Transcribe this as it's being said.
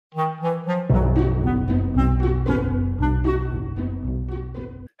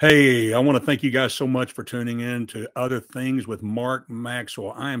Hey, I want to thank you guys so much for tuning in to Other Things with Mark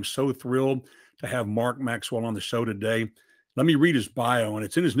Maxwell. I am so thrilled to have Mark Maxwell on the show today. Let me read his bio, and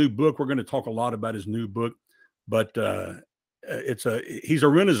it's in his new book. We're going to talk a lot about his new book, but he's a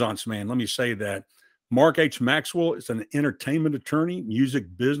Renaissance man. Let me say that. Mark H. Maxwell is an entertainment attorney,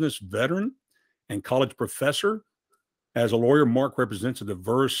 music business veteran, and college professor. As a lawyer, Mark represents a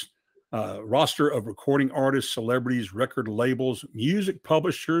diverse roster of recording artists, celebrities, record labels, music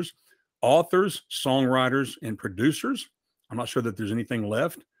publishers, authors, songwriters, and producers. I'm not sure that there's anything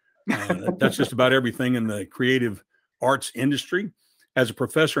left. That's just about everything in the creative arts industry. As a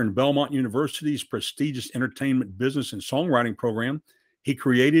professor in Belmont University's prestigious entertainment business and songwriting program, he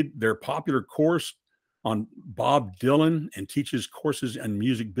created their popular course on Bob Dylan and teaches courses in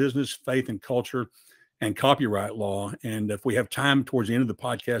music business, faith and culture, and copyright law. And if we have time towards the end of the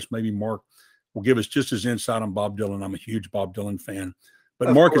podcast, maybe Mark will give us just his insight on Bob Dylan. I'm a huge Bob Dylan fan,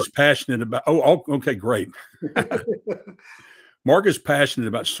 but Mark is passionate about, okay, great. Mark is passionate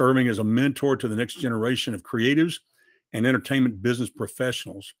about serving as a mentor to the next generation of creatives and entertainment business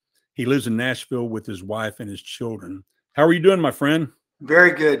professionals. He lives in Nashville with his wife and his children. How are you doing, my friend? Very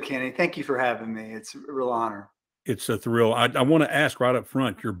good, Kenny. Thank you for having me. It's a real honor. It's a thrill. I want to ask right up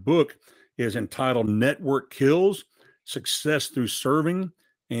front, your book is entitled Network Kills, Success Through Serving.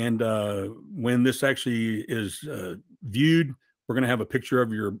 And when this actually is viewed, we're going to have a picture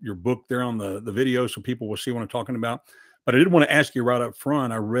of your book there on the video so people will see what I'm talking about. But I did want to ask you right up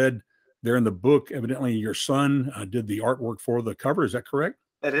front. I read there in the book, evidently your son did the artwork for the cover. Is that correct?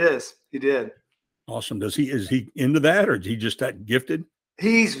 It is. He did. Awesome. Is he into that, or is he just that gifted?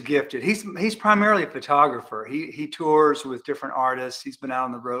 He's gifted. He's primarily a photographer. He tours with different artists. He's been out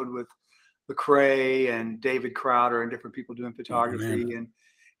on the road with Lecrae and David Crowder and different people doing photography,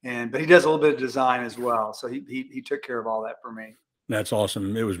 but he does a little bit of design as well. So he took care of all that for me. That's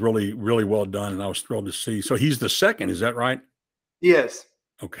awesome. It was really, really well done, and I was thrilled to see. So he's the second, is that right? Yes.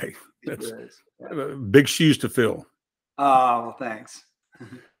 Okay. That's big shoes to fill. Oh, well, thanks.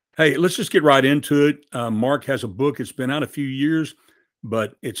 Hey, let's just get right into it. Mark has a book. It's been out a few years,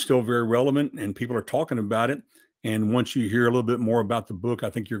 but it's still very relevant, and people are talking about it. And once you hear a little bit more about the book, I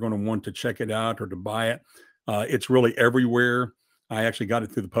think you're going to want to check it out or to buy it. It's really everywhere. I actually got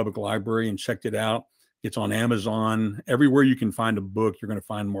it through the public library and checked it out. It's on Amazon. Everywhere you can find a book, you're going to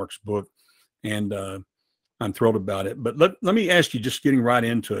find Mark's book. And I'm thrilled about it. But let me ask you, just getting right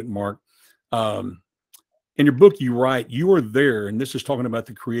into it, Mark. In your book, you write, you are there, and this is talking about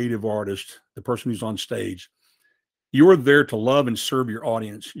the creative artist, the person who's on stage. You are there to love and serve your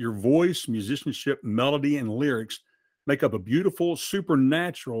audience. Your voice, musicianship, melody, and lyrics make up a beautiful,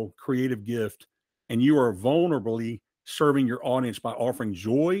 supernatural creative gift, and you are vulnerably serving your audience by offering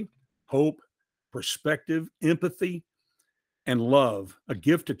joy, hope, perspective, empathy, and love, a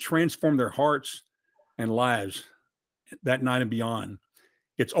gift to transform their hearts and lives that night and beyond.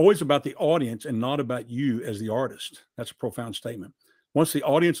 It's always about the audience and not about you as the artist. That's a profound statement. Once the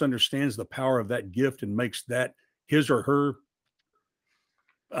audience understands the power of that gift and makes that his or her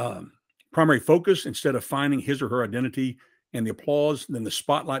primary focus instead of finding his or her identity and the applause, then the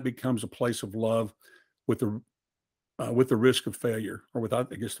spotlight becomes a place of love with the risk of failure, or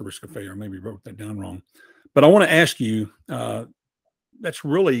without, I guess, the risk of failure. Maybe I wrote that down wrong. But I want to ask you, that's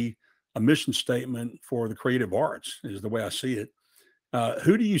really a mission statement for the creative arts, is the way I see it.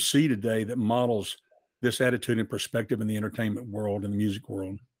 Who do you see today that models this attitude and perspective in the entertainment world and the music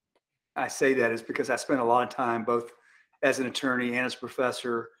world? I say that is because I spent a lot of time, both as an attorney and as a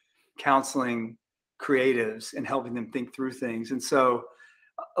professor, counseling creatives and helping them think through things. And so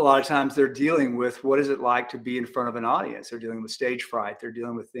a lot of times they're dealing with, what is it like to be in front of an audience? They're dealing with stage fright. They're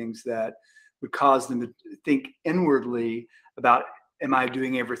dealing with things that would cause them to think inwardly about, am I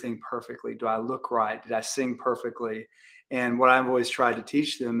doing everything perfectly? Do I look right? Did I sing perfectly? And what I've always tried to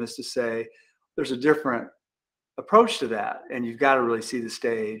teach them is to say, there's a different approach to that. And you've got to really see the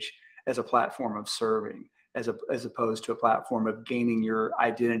stage as a platform of serving, as opposed to a platform of gaining your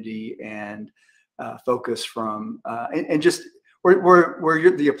identity and focus from, and just where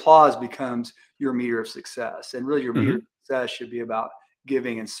the applause becomes your meter of success. And really your meter of success should be about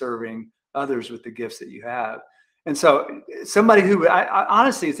giving and serving others with the gifts that you have. And so somebody who, I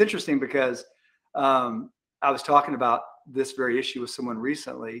honestly, it's interesting because I was talking about this very issue with someone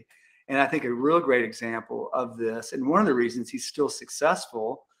recently, and I think a real great example of this, and one of the reasons he's still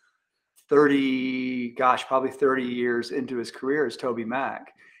successful probably 30 years into his career, is Toby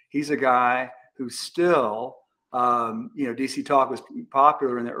Mac. He's a guy who still, DC Talk was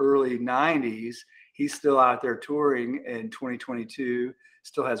popular in the early 90s. He's still out there touring in 2022,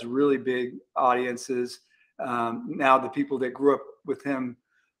 still has really big audiences. Now the people that grew up with him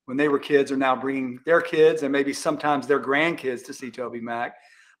when they were kids are now bringing their kids and maybe sometimes their grandkids to see TobyMac.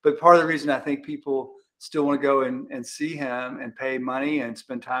 But part of the reason I think people still want to go and see him and pay money and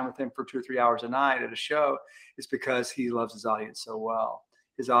spend time with him for 2 or 3 hours a night at a show is because he loves his audience so well.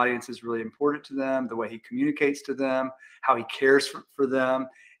 His audience is really important to them, the way he communicates to them, how he cares for them.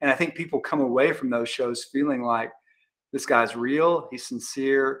 And I think people come away from those shows feeling like this guy's real, he's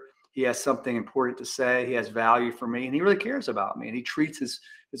sincere, he has something important to say, he has value for me, and he really cares about me, and he treats his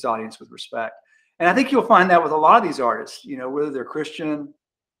audience with respect. And I think you'll find that with a lot of these artists, you know, whether they're Christian,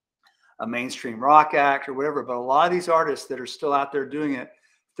 a mainstream rock act or whatever, but a lot of these artists that are still out there doing it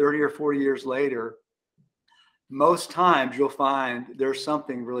 30 or 40 years later, most times you'll find there's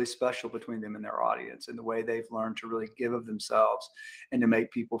something really special between them and their audience and the way they've learned to really give of themselves and to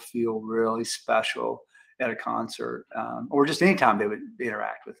make people feel really special at a concert, or just anytime they would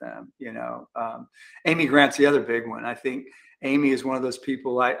interact with them. You know, Amy Grant's the other big one. I think Amy is one of those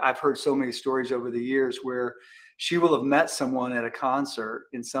people, I've heard so many stories over the years where she will have met someone at a concert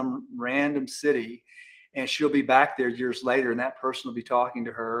in some random city, and she'll be back there years later, and that person will be talking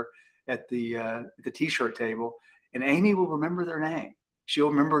to her at the t-shirt table, and Amy will remember their name. She'll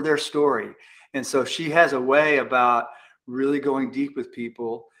remember their story. And so she has a way about really going deep with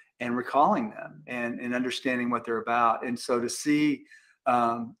people and recalling them and understanding what they're about. And so to see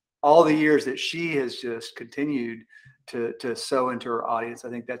all the years that she has just continued to sow into her audience,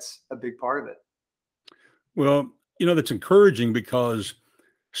 I think that's a big part of it. Well, you know, that's encouraging because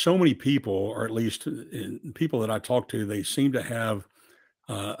so many people, or at least people that I talk to, they seem to have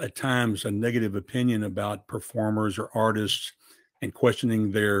at times a negative opinion about performers or artists and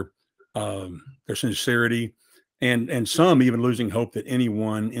questioning their sincerity, and some even losing hope that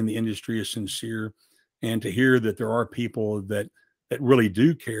anyone in the industry is sincere. And to hear that there are people that really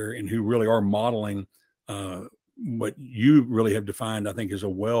do care and who really are modeling what you really have defined, I think, is a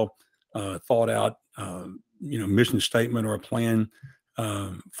well thought out you know, mission statement or a plan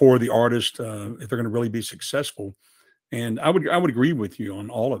for the artist if they're going to really be successful. And I would agree with you on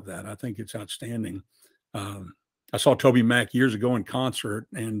all of that. I think it's outstanding. I saw TobyMac years ago in concert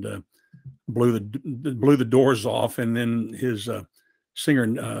and blew the doors off. And then his singer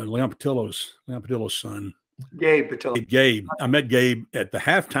Leon Patillo's son, Gabe Patillo. Gabe. I met Gabe at the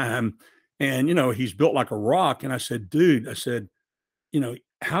halftime, and you know, he's built like a rock. And I said, dude, you know,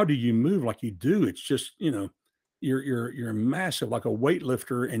 how do you move like you do? It's just, you know, you're massive, like a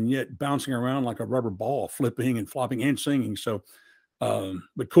weightlifter, and yet bouncing around like a rubber ball, flipping and flopping and singing. So,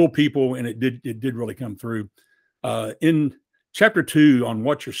 but cool people, and it did really come through. In chapter 2 on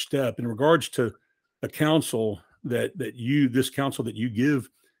What's Your Step, in regards to the counsel this counsel that you give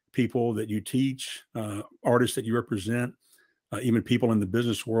people, that you teach, artists that you represent, even people in the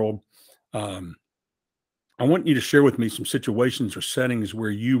business world. I want you to share with me some situations or settings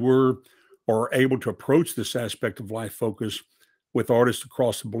where you were or are able to approach this aspect of life focus with artists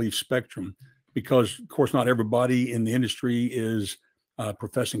across the belief spectrum, because of course not everybody in the industry is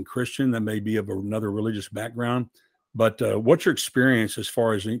professing Christian. That may be of another religious background, but what's your experience as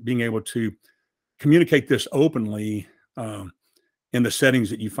far as being able to communicate this openly in the settings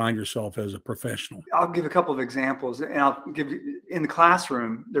that you find yourself as a professional? I'll give a couple of examples, and I'll give you, in the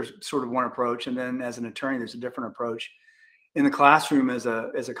classroom, there's sort of one approach, and then as an attorney, there's a different approach. In the classroom, as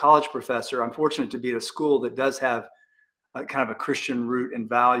a college professor, I'm fortunate to be at a school that does have a kind of a Christian root and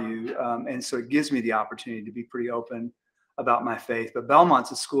value, and so it gives me the opportunity to be pretty open about my faith. But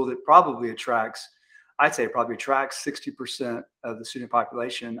Belmont's a school that probably attracts, I'd say it probably attracts 60% of the student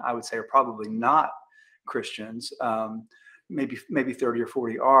population, I would say, are probably not Christians. Maybe 30 or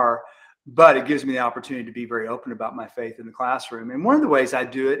 40 are, but it gives me the opportunity to be very open about my faith in the classroom. And one of the ways I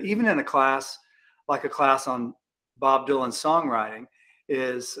do it, even in a class, like a class on Bob Dylan's songwriting,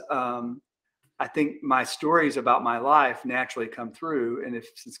 is I think my stories about my life naturally come through. And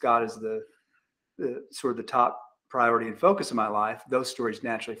since God is the sort of the top priority and focus of my life, those stories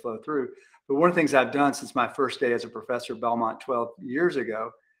naturally flow through. But one of the things I've done since my first day as a professor at Belmont 12 years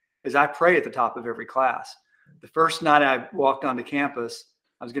ago is I pray at the top of every class. The first night I walked onto campus,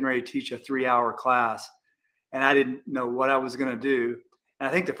 I was getting ready to teach a 3-hour class, and I didn't know what I was going to do. And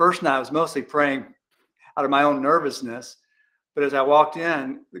I think the first night I was mostly praying out of my own nervousness. But as I walked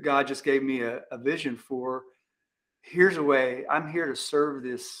in, God just gave me a vision for, here's a way, I'm here to serve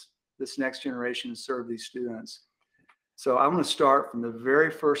this next generation, serve these students. So I'm going to start from the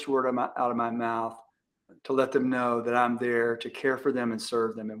very first word out of my mouth to let them know that I'm there to care for them and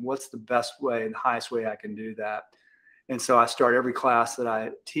serve them. And what's the best way and the highest way I can do that? And so I start every class that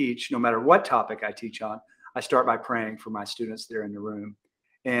I teach, no matter what topic I teach on, I start by praying for my students there in the room.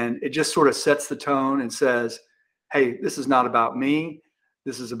 And it just sort of sets the tone and says, hey, this is not about me.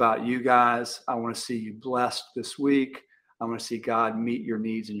 This is about you guys. I want to see you blessed this week. I want to see God meet your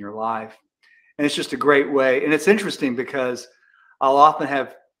needs in your life. And it's just a great way. And it's interesting because I'll often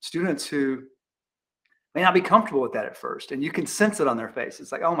have students who may not be comfortable with that at first. And you can sense it on their face.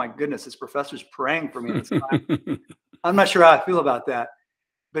 It's like, oh my goodness, this professor's praying for me. I'm not sure how I feel about that.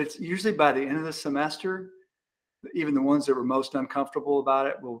 But it's usually by the end of the semester, even the ones that were most uncomfortable about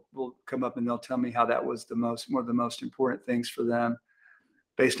it will come up and they'll tell me how that was one of the most important things for them,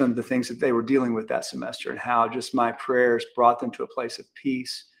 based on the things that they were dealing with that semester, and how just my prayers brought them to a place of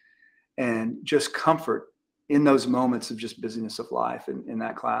peace and just comfort in those moments of just busyness of life in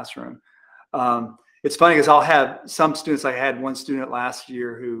that classroom. It's funny because I'll have some students. I had one student last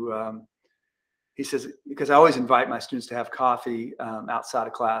year who he says, because I always invite my students to have coffee outside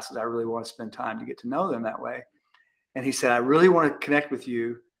of class, because I really want to spend time to get to know them that way. And he said, I really want to connect with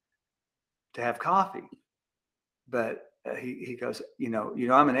you to have coffee. But he goes, you know,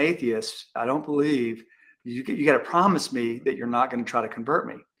 I'm an atheist. I don't believe. You got to promise me that you're not going to try to convert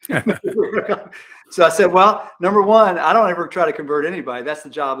me. So I said, well, number one, I don't ever try to convert anybody. That's the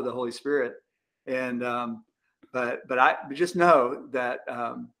job of the Holy Spirit. And but I just know that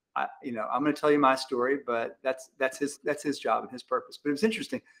I'm going to tell you my story, but that's his job and his purpose. But it was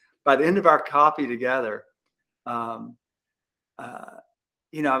interesting. By the end of our coffee together, I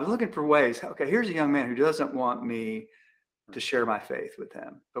was looking for ways. Okay, here's a young man who doesn't want me to share my faith with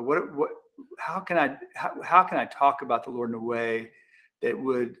him. But how can I talk about the Lord in a way that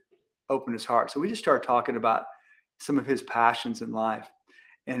would open his heart? So we just started talking about some of his passions in life.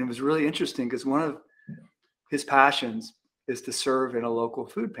 And it was really interesting because one of his passions is to serve in a local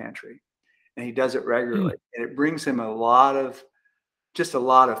food pantry. And he does it regularly. And it brings him a lot of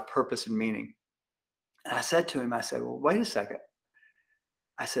purpose and meaning. And I said to him, I said, well, wait a second.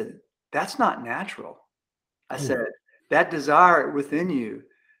 I said, that's not natural. I said, that desire within you,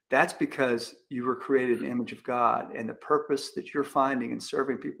 that's because you were created in the image of God, and the purpose that you're finding in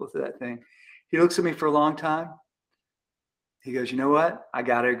serving people through that thing. He looks at me for a long time. He goes, you know what? I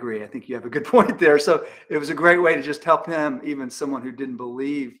got to agree. I think you have a good point there. So it was a great way to just help him, even someone who didn't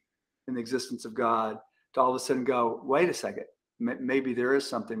believe in the existence of God, to all of a sudden go, wait a second, maybe there is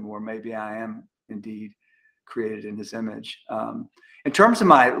something more. Maybe I am indeed created in his image. In terms of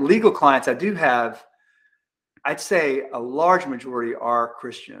my legal clients, I do have, I'd say a large majority are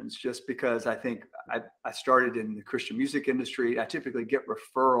Christians, just because I think I started in the Christian music industry. I typically get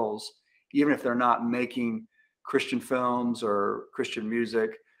referrals, even if they're not making Christian films or Christian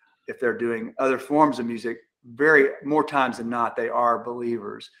music. If they're doing other forms of music, more times than not, they are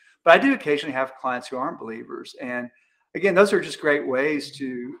believers. But I do occasionally have clients who aren't believers. And again, those are just great ways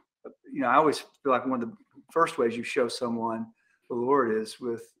to, I always feel like one of the first ways you show someone the Lord is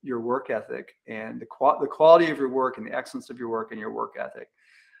with your work ethic and the quality of your work and the excellence of your work and your work ethic.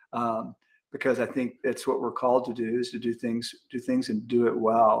 Because I think that's what we're called to do, is to do things and do it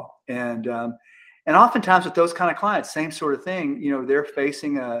well. And oftentimes with those kind of clients, same sort of thing, they're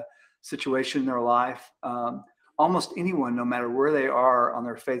facing a situation in their life. Almost anyone, no matter where they are on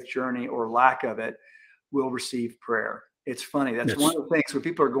their faith journey or lack of it, will receive prayer. It's funny. That's one of the things when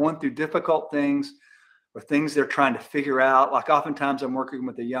people are going through difficult things or things they're trying to figure out. Like oftentimes I'm working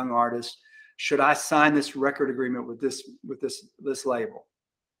with a young artist. Should I sign this record agreement with this label?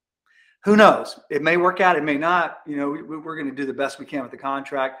 Who knows? It may work out. It may not. We're going to do the best we can with the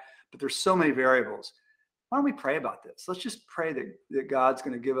contract, but there's so many variables. Why don't we pray about this? Let's just pray that God's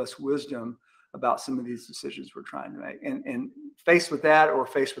going to give us wisdom about some of these decisions we're trying to make. And faced with that, or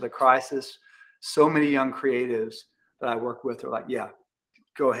faced with a crisis, so many young creatives that I work with are like, yeah,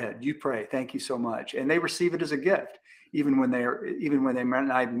 go ahead, you pray. Thank you so much. And they receive it as a gift, even when they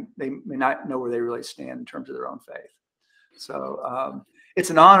may not know where they really stand in terms of their own faith. So it's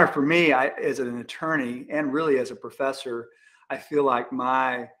an honor for me, as an attorney and really as a professor. I feel like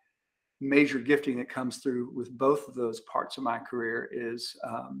my major gifting that comes through with both of those parts of my career is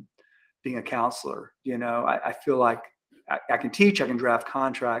being a counselor. I feel like I can teach, I can draft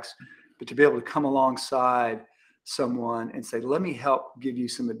contracts, but to be able to come alongside someone and say, let me help give you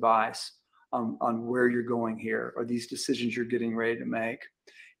some advice on where you're going here, or these decisions you're getting ready to make.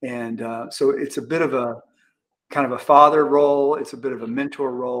 And so it's a bit of a kind of a father role. It's a bit of a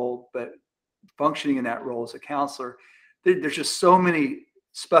mentor role, but functioning in that role as a counselor, there's just so many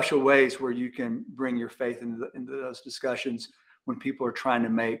special ways where you can bring your faith into those discussions when people are trying to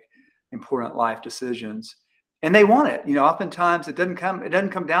make important life decisions, and they want it. Oftentimes it doesn't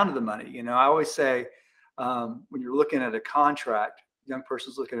come down to the money. I always say, when you're looking at a contract, young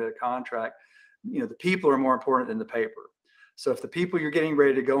person's looking at a contract, the people are more important than the paper. So if the people you're getting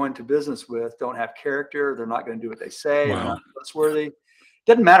ready to go into business with don't have character, they're not going to do what they say, they're not trustworthy,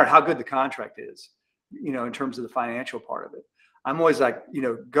 Doesn't matter how good the contract is, you know, in terms of the financial part of it. I'm always like, you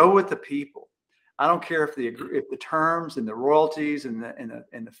know, go with the people. I don't care if the terms and the royalties and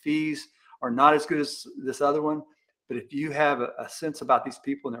the fees are not as good as this other one, but if you have a sense about these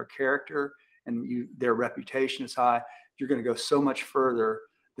people and their character and their reputation is high, you're going to go so much further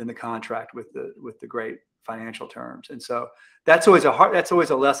than the contract with the great financial terms. And so that's always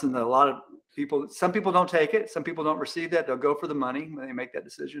a lesson that a lot of people, some people don't take it, some people don't receive that. They'll go for the money when they make that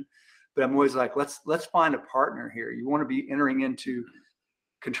decision. But I'm always like, let's find a partner here. You want to be entering into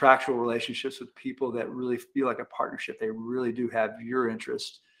contractual relationships with people that really feel like a partnership. They really do have your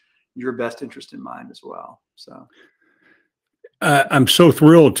interest, your best interest in mind as well. So I'm so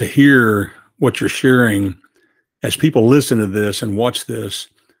thrilled to hear what you're sharing as people listen to this and watch this,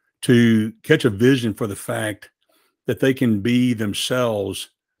 to catch a vision for the fact that they can be themselves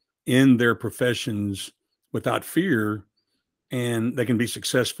in their professions without fear, and they can be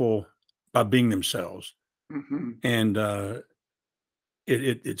successful by being themselves. mm-hmm. And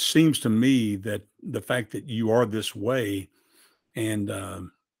it seems to me that the fact that you are this way, and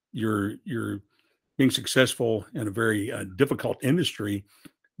you're being successful in a very difficult industry,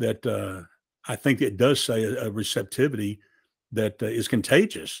 that I think it does say a receptivity that is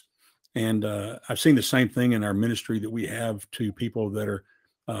contagious. And I've seen the same thing in our ministry that we have to people that are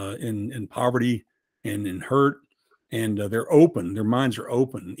in poverty and in hurt, and they're open. Their minds are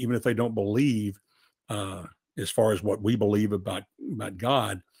open, even if they don't believe as far as what we believe about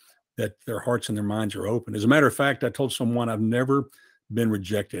God, that their hearts and their minds are open. As a matter of fact, I told someone I've never been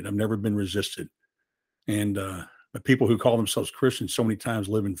rejected. I've never been resisted. And but people who call themselves Christians so many times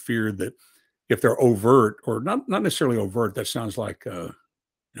live in fear that if they're overt, or not necessarily overt, that sounds like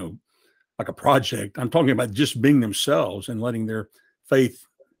like a project. I'm talking about just being themselves and letting their faith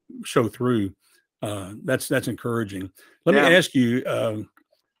show through. That's encouraging. Let me ask you,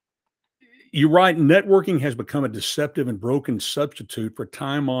 you write, networking has become a deceptive and broken substitute for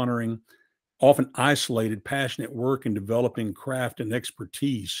time-honoring, often isolated, passionate work in developing craft and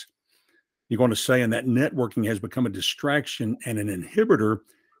expertise. You're going to say, and that networking has become a distraction and an inhibitor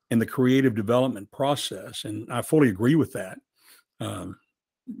in the creative development process. And I fully agree with that.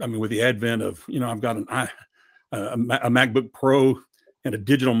 I mean, with the advent of, I've got a MacBook Pro and a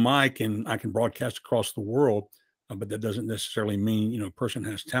digital mic, and I can broadcast across the world, but that doesn't necessarily mean, a person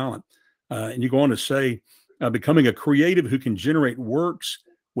has talent. And you go on to say, becoming a creative who can generate works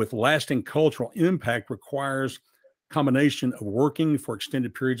with lasting cultural impact requires a combination of working for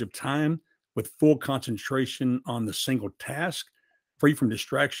extended periods of time with full concentration on the single task, free from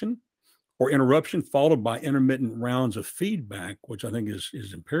distraction or interruption, followed by intermittent rounds of feedback, which I think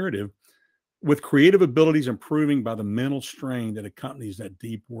is imperative, with creative abilities improving by the mental strain that accompanies that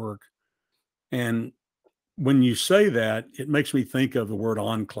deep work. And when you say that, it makes me think of the word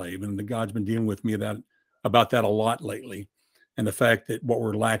enclave, and God's been dealing with me about that a lot lately, and the fact that what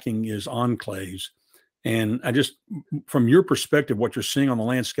we're lacking is enclaves. And I just, from your perspective, what you're seeing on the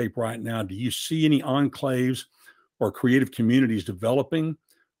landscape right now, do you see any enclaves or creative communities developing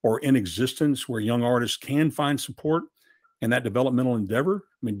or in existence where young artists can find support in that developmental endeavor?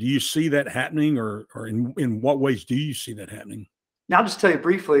 I mean, do you see that happening, or in what ways do you see that happening? Now, I'll just tell you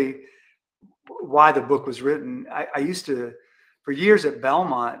briefly why the book was written. I used to, for years at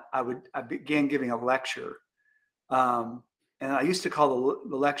Belmont, I began giving a lecture. And I used to call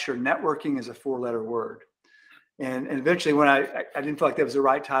the lecture "Networking is a Four-Letter Word." And eventually, when I didn't feel like that was the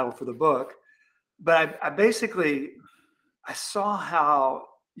right title for the book, but I saw how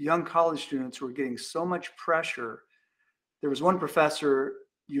young college students were getting so much pressure. There was one professor,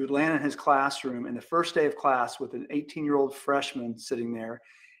 you would land in his classroom, and the first day of class with an 18-year-old freshman sitting there,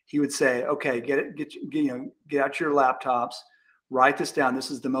 he would say, "Okay, get out your laptops, write this down. This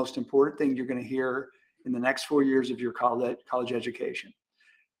is the most important thing you're going to hear in the next 4 years of your college education."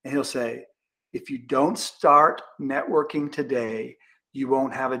 And he'll say, "If you don't start networking today, you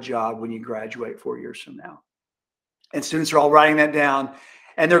won't have a job when you graduate 4 years from now." And students are all writing that down,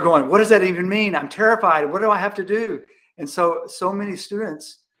 and they're going, "What does that even mean? I'm terrified. What do I have to do?" And so many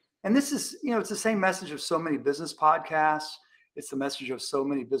students, and this is, it's the same message of so many business podcasts. It's the message of so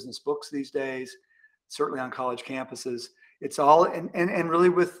many business books these days, certainly on college campuses. It's all, and really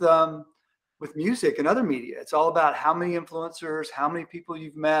with music and other media, it's all about how many influencers, how many people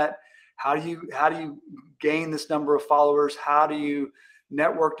you've met, how do you gain this number of followers, how do you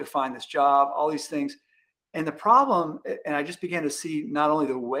network to find this job, all these things. And the problem, and I just began to see not only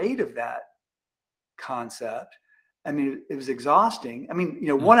the weight of that concept, I mean, it was exhausting. I mean,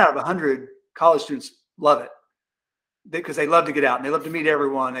 1 out of 100 college students love it because they love to get out and they love to meet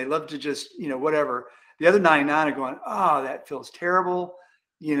everyone. They love to just, whatever. The other 99 are going, "Oh, that feels terrible.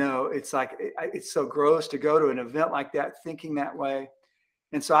 You know, it's like, it's so gross to go to an event like that, thinking that way.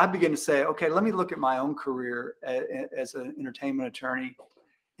 And so I began to say, okay, let me look at my own career as an entertainment attorney.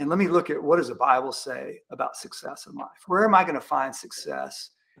 And let me look at, what does the Bible say about success in life? Where am I going to find success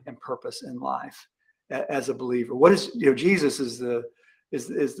and purpose in life as a believer? What is, you know, Jesus is the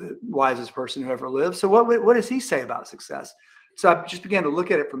wisest person who ever lived. So what does he say about success? So I just began to look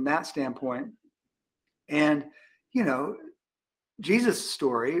at it from that standpoint. And, you know, Jesus'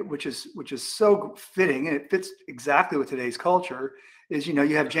 story, which is so fitting, and it fits exactly with today's culture, is, you know,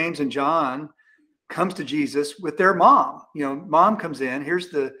 you have James and John comes to Jesus with their mom. You know, mom comes in. Here's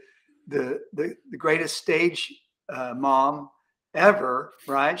the greatest stage mom ever,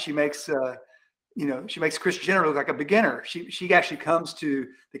 right? She makes you know, she makes Kris Jenner look like a beginner. She actually comes to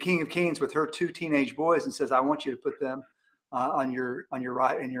the King of Kings with her 2 teenage boys and says, "I want you to put them on your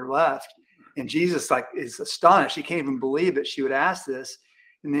right and your left." And Jesus is astonished. He can't even believe that she would ask this.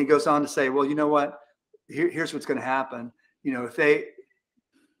 And then he goes on to say, well, you know what? Here's what's going to happen. You know,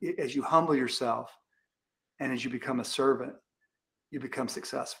 as you humble yourself and as you become a servant, you become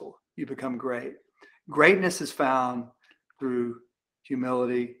successful. You become great. Greatness is found through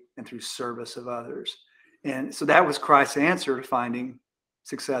humility and through service of others. And so that was Christ's answer to finding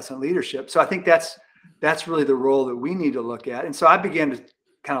success in leadership. So I think that's really the role that we need to look at. And so I began to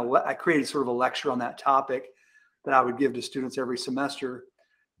I created sort of a lecture on that topic that I would give to students every semester.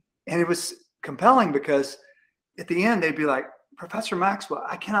 And it was compelling because at the end, they'd be like, "Professor Maxwell,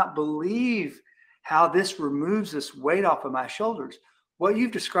 I cannot believe how this removes this weight off of my shoulders. What you've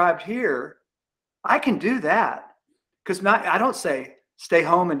described here, I can do that." Because I don't say, stay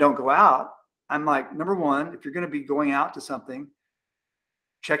home and don't go out. I'm like, number one, if you're going to be going out to something,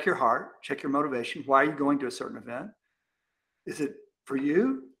 check your heart, check your motivation. Why are you going to a certain event? Is it for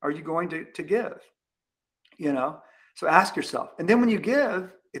you? Are you going to give? You know, so ask yourself. And then when you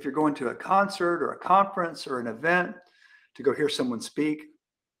give, if you're going to a concert or a conference or an event to go hear someone speak,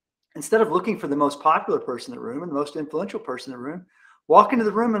 instead of looking for the most popular person in the room and the most influential person in the room, walk into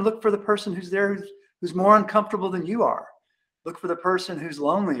the room and look for the person who's there, who's more uncomfortable than you are. Look for the person who's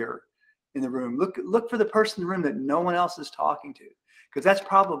lonelier in the room. Look for the person in the room that no one else is talking to, because that's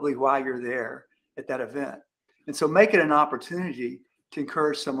probably why you're there at that event. And so make it an opportunity to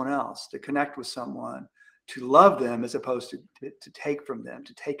encourage someone else, to connect with someone, to love them as opposed to take from them,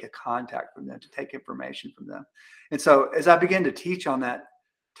 to take a contact from them, to take information from them. And so as I began to teach on that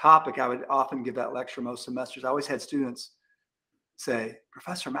topic, I would often give that lecture most semesters. I always had students say,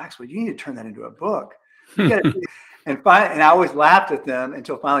 "Professor Maxwell, you need to turn that into a book." And I always laughed at them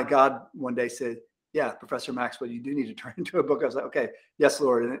until finally God one day said, "Yeah, Professor Maxwell, you do need to turn into a book." I was like, "Okay, yes,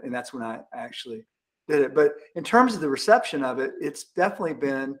 Lord." And that's when I actually did it. But in terms of the reception of it, it's definitely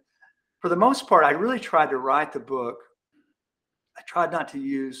been, for the most part, I really tried to write the book. I tried not to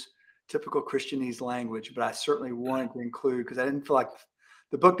use typical Christianese language, but I certainly wanted to include, because I didn't feel like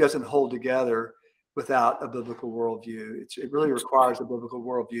the book doesn't hold together without a biblical worldview. It really requires a biblical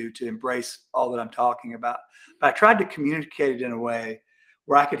worldview to embrace all that I'm talking about. But I tried to communicate it in a way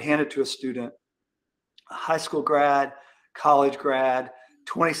where I could hand it to a student, a high school grad, college grad,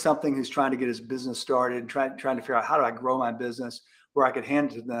 20-something who's trying to get his business started and trying to figure out, how do I grow my business, where I could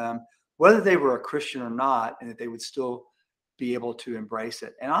hand it to them, whether they were a Christian or not, and that they would still be able to embrace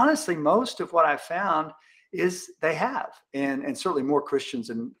it. And honestly, most of what I've found is they have, and certainly more Christians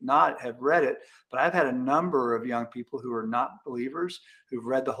than not have read it. But I've had a number of young people who are not believers, who've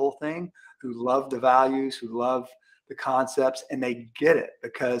read the whole thing, who love the values, who love the concepts, and they get it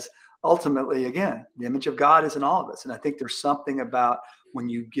because ultimately, again, the image of God is in all of us. And I think there's something about when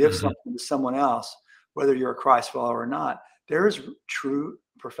you give something to someone else, whether you're a Christ follower or not, there is true,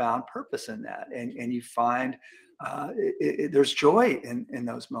 profound purpose in that. And you find there's joy in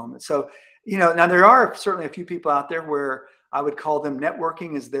those moments. So, you know, now there are certainly a few people out there where I would call them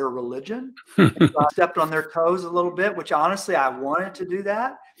networking is their religion. So I stepped on their toes a little bit, which honestly, I wanted to do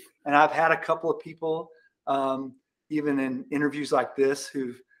that. And I've had a couple of people, even in interviews like this,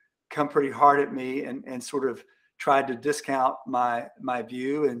 who've come pretty hard at me and sort of tried to discount my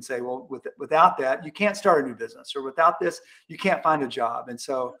view and say, well, without that, you can't start a new business, or without this, you can't find a job. And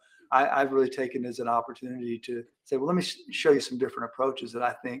so I've really taken it as an opportunity to say, well, let me show you some different approaches that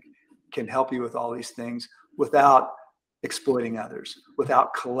I think can help you with all these things without exploiting others,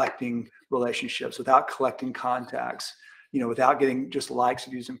 without collecting relationships, without collecting contacts, you know, without getting just likes,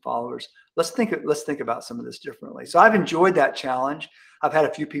 views, and followers. Let's think about some of this differently. So I've enjoyed that challenge. I've had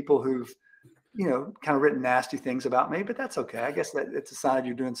a few people who've, you know, kind of written nasty things about me, but that's okay. I guess that it's a sign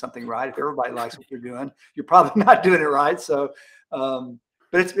you're doing something right. If everybody likes what you're doing, you're probably not doing it right. So,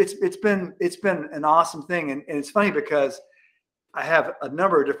 but it's been an awesome thing. And it's funny because I have a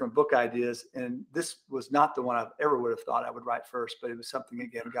number of different book ideas, and this was not the one I ever would have thought I would write first, but it was something,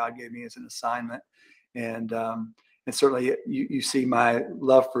 again, God gave me as an assignment. And certainly you see my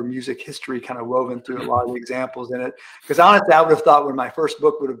love for music history kind of woven through a lot of the examples in it. Because honestly, I would have thought when my first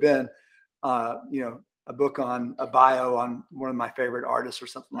book would have been, a book on a bio on one of my favorite artists or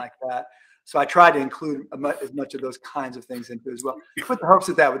something like that. So I tried to include as much of those kinds of things into it as well, with the hopes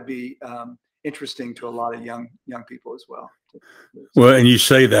that that would be interesting to a lot of young people as well. Well, and you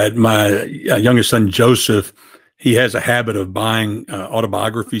say that my youngest son, Joseph, he has a habit of buying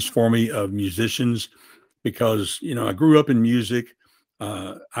autobiographies for me of musicians because, I grew up in music.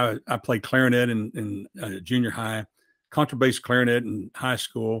 I played clarinet in junior high, contrabass clarinet in high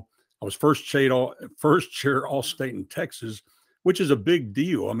school. I was first chair All-State in Texas, which is a big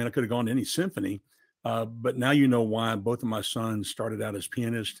deal. I mean, I could have gone to any symphony, but now you know why both of my sons started out as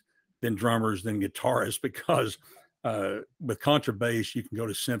pianists, then drummers, then guitarists, because with contrabass, you can go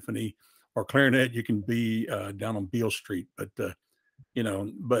to symphony, or clarinet, you can be down on Beale Street. But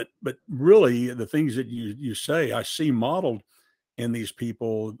but really, the things that you say, I see modeled in these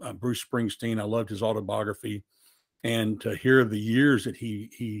people. Bruce Springsteen, I loved his autobiography, and to hear the years that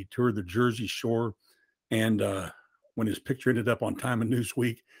he toured the Jersey Shore, and when his picture ended up on Time and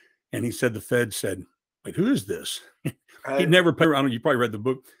Newsweek, and he said the Fed said, "Wait, who is this?" He never paid. I don't know, you probably read the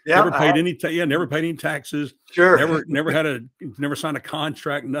book. Yeah, never paid any. Never paid any taxes. Sure. Never signed a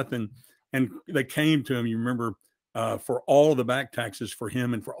contract. Nothing. And they came to him. You remember for all of the back taxes for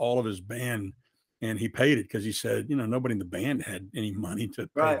him and for all of his band, and he paid it because he said, nobody in the band had any money to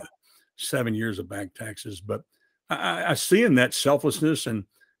pay the 7 years of back taxes. But I see in that selflessness, and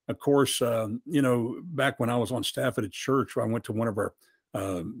of course, back when I was on staff at a church, I went to one of our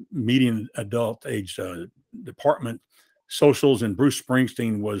median adult age department socials, and Bruce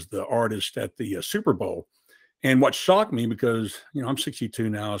Springsteen was the artist at the Super Bowl. And what shocked me, because I'm 62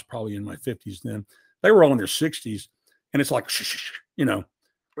 now, I was probably in my 50s then, they were all in their 60s, and it's like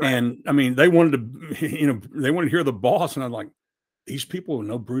and I mean, they wanted to they wanted to hear the boss, and I'm like, these people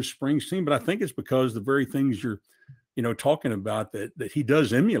know Bruce Springsteen. But I think it's because the very things you're talking about that he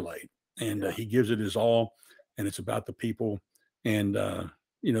does emulate, and he gives it his all, and it's about the people, and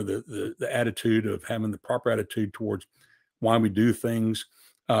the attitude of having the proper attitude towards why we do things.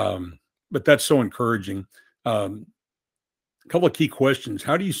 But that's so encouraging. A couple of key questions.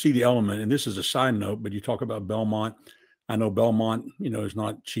 How do you see the element? And this is a side note, but you talk about Belmont. I know Belmont, is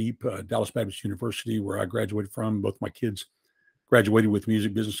not cheap. Dallas Baptist University, where I graduated from, both my kids graduated with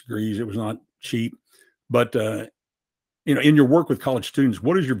music business degrees. It was not cheap. But, in your work with college students,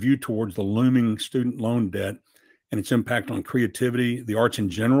 what is your view towards the looming student loan debt and its impact on creativity, the arts in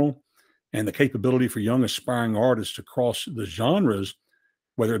general, and the capability for young aspiring artists across the genres,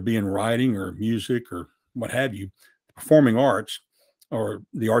 whether it be in writing or music or what have you, performing arts or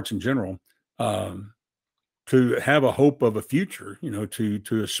the arts in general, to have a hope of a future,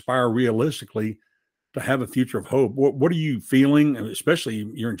 to aspire realistically to have a future of hope. What are you feeling, especially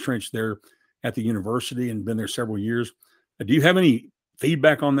you're entrenched there at the university and been there several years? Do you have any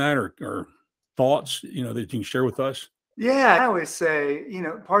feedback on that or thoughts, that you can share with us? Yeah, I always say,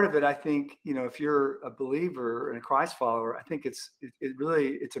 part of it, I think, if you're a believer and a Christ follower, I think it's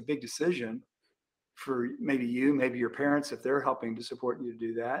a big decision for maybe your parents, if they're helping to support you to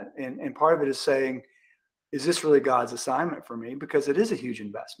do that. And part of it is saying, is this really God's assignment for me? Because it is a huge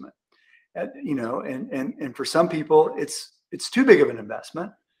investment, and for some people it's too big of an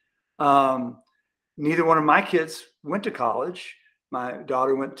investment. Neither one of my kids went to college. My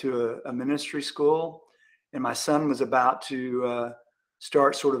daughter went to a ministry school, and my son was about to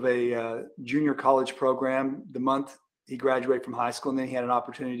start sort of a junior college program the month he graduated from high school. And then he had an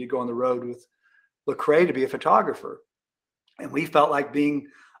opportunity to go on the road with Lecrae to be a photographer. And we felt like being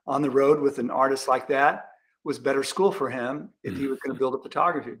on the road with an artist like that was better school for him if he was going to build a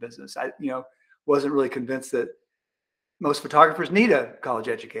photography business. I, wasn't really convinced that most photographers need a college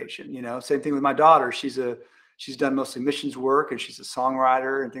education. Same thing with my daughter. She's done mostly missions work, and she's a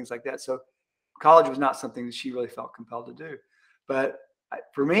songwriter and things like that. So college was not something that she really felt compelled to do. But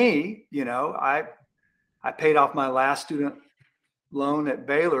for me, I paid off my last student loan at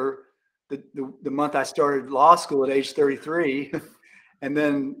Baylor the month I started law school at age 33. And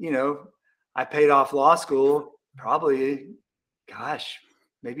then, I paid off law school probably,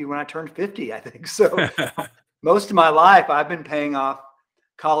 maybe when I turned 50, I think. So most of my life I've been paying off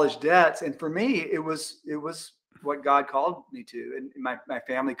college debts. And for me, it was what God called me to. And my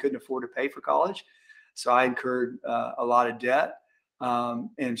family couldn't afford to pay for college. So I incurred a lot of debt.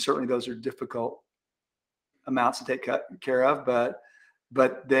 And certainly those are difficult amounts to take care of. But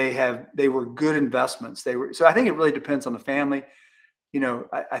but they were good investments. So I think it really depends on the family.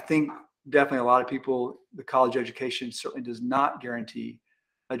 I think definitely a lot of people, the college education certainly does not guarantee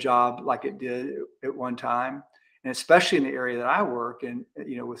a job like it did at one time. And especially in the area that I work in,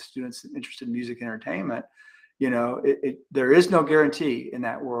 with students interested in music and entertainment, there is no guarantee in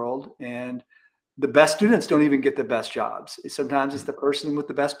that world. And the best students don't even get the best jobs. Sometimes it's the person with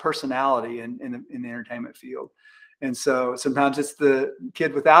the best personality in the entertainment field. And so sometimes it's the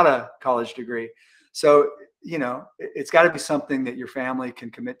kid without a college degree. So, it's got to be something that your family can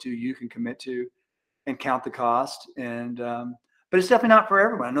commit to, you can commit to, and count the cost. And, but it's definitely not for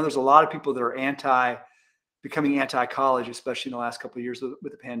everyone. I know there's a lot of people that are becoming anti-college, especially in the last couple of years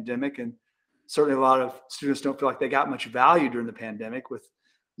with the pandemic. And certainly a lot of students don't feel like they got much value during the pandemic with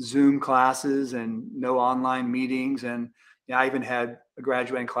Zoom classes and no online meetings. And I even had a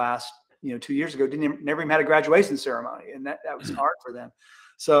graduating class, 2 years ago, never even had a graduation ceremony. And that was hard for them.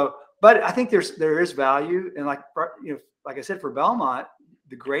 So, but I think there is value. And like I said, for Belmont,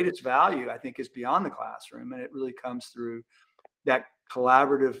 the greatest value I think is beyond the classroom. And it really comes through that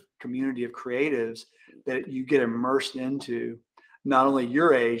collaborative community of creatives that you get immersed into, not only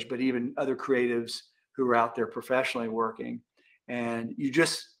your age, but even other creatives who are out there professionally working. And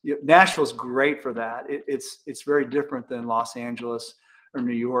Nashville's great for that. It's very different than Los Angeles or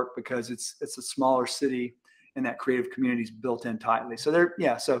New York because it's a smaller city and that creative community is built in tightly. So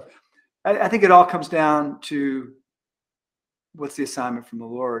so I think it all comes down to what's the assignment from the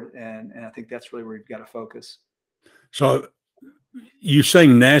Lord. And I think that's really where you've got to focus. So you're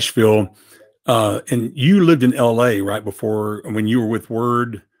saying Nashville, and you lived in LA right before when you were with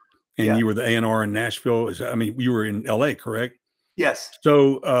Word and you were the A&R in Nashville. You were in LA, correct? Yes.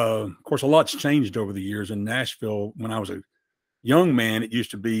 So, of course, a lot's changed over the years in Nashville. When I was a young man, it used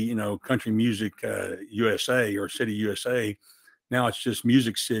to be, Country Music USA or City USA. Now it's just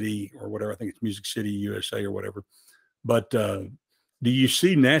Music City or whatever. I think it's Music City USA or whatever. But do you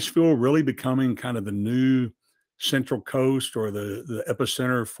see Nashville really becoming kind of the new Central Coast or the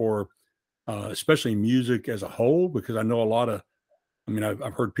epicenter for especially music as a whole? Because I know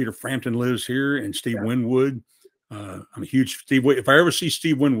I've heard Peter Frampton lives here and Steve Winwood. I'm a huge Steve. If I ever see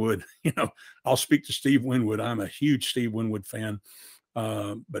Steve Winwood, I'll speak to Steve Winwood. I'm a huge Steve Winwood fan.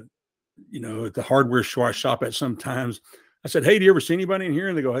 But at the hardware store I shop at sometimes, I said, "Hey, do you ever see anybody in here?"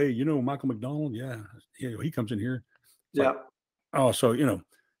 And they go, "Hey, Michael McDonald? Yeah, he comes in here." Like, oh, so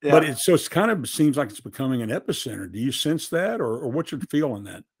but it's kind of seems like it's becoming an epicenter. Do you sense that, or what's your feel on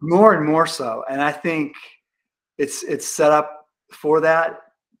that? More and more so, and I think it's set up for that.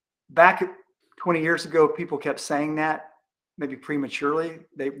 Back 20 years ago, people kept saying that, maybe prematurely.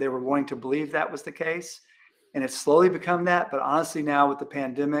 They were wanting to believe that was the case, and it's slowly become that. But honestly, now with the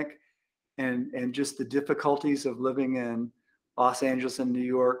pandemic and just the difficulties of living in Los Angeles and New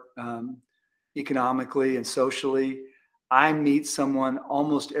York, economically and socially, I meet someone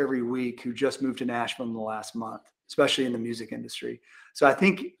almost every week who just moved to Nashville in the last month, especially in the music industry. So I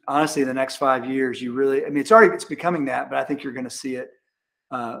think honestly, in the next 5 years, it's becoming that, but I think you're going to see it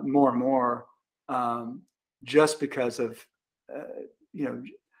more and more. Just because of the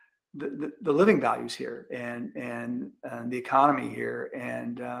living values here and the economy here,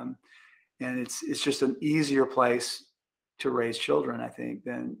 and it's just an easier place to raise children, I think,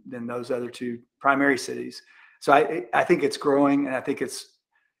 than those other two primary cities. So I think it's growing, and I think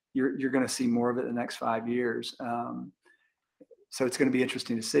you're going to see more of it in the next 5 years. So it's going to be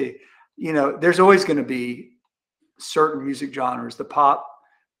interesting to see. There's always going to be certain music genres, the pop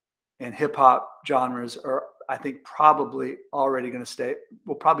and hip hop genres are, I think, probably already going to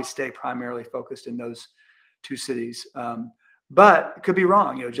will probably stay primarily focused in those two cities. But it could be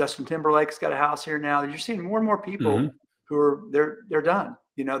wrong. Justin Timberlake's got a house here now. You're seeing more and more people who are, they're done,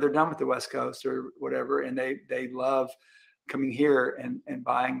 they're done with the West Coast or whatever. And they love coming here and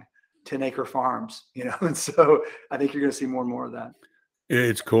buying 10-acre farms, and so I think you're going to see more and more of that.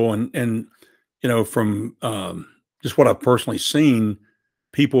 It's cool. And from just what I've personally seen,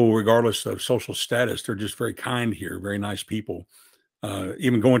 people, regardless of social status, they're just very kind here, very nice people.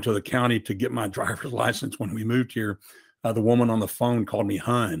 Even going to the county to get my driver's license when we moved here, the woman on the phone called me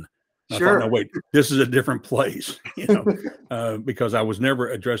hun. I thought, no, wait, this is a different place, because I was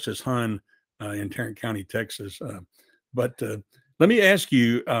never addressed as hun in Tarrant County, Texas. But let me ask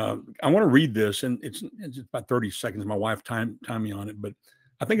you, I want to read this, and it's about 30 seconds. My wife timed me on it, but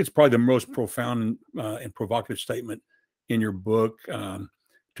I think it's probably the most profound and provocative statement in your book.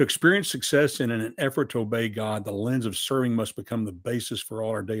 To experience success in an effort to obey God, the lens of serving must become the basis for all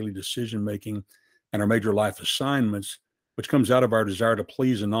our daily decision-making and our major life assignments, which comes out of our desire to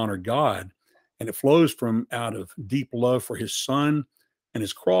please and honor God. And it flows from out of deep love for his son, and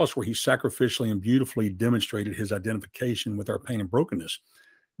his cross, where he sacrificially and beautifully demonstrated his identification with our pain and brokenness.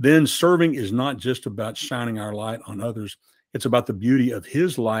 Then serving is not just about shining our light on others. It's about the beauty of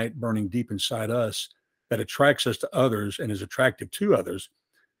his light burning deep inside us that attracts us to others and is attractive to others.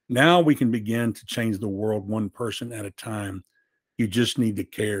 Now we can begin to change the world one person at a time. You just need to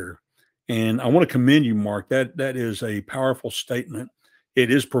care. And I want to commend you, Mark. That is a powerful statement.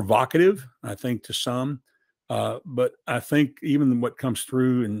 It is provocative, I think, to some. But I think even what comes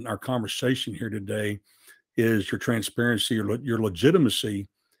through in our conversation here today is your transparency, your legitimacy,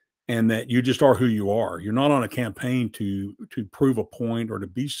 and that you just are who you are. You're not on a campaign to prove a point or to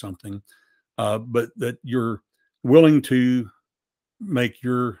be something, but that you're willing to make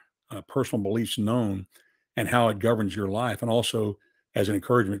your personal beliefs known and how it governs your life. And also as an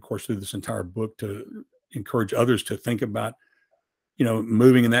encouragement, of course, through this entire book, to encourage others to think about,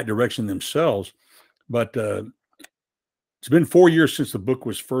 moving in that direction themselves. But it's been 4 years since the book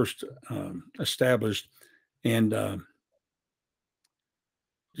was first established. And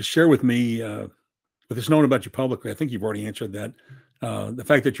just share with me, with this known about you publicly, I think you've already answered that, the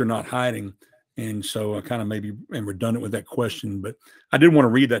fact that you're not hiding. And so I kind of maybe am redundant with that question, but I did want to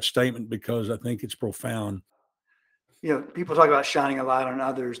read that statement because I think it's profound. People talk about shining a light on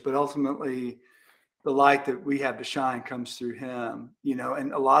others, but ultimately the light that we have to shine comes through him,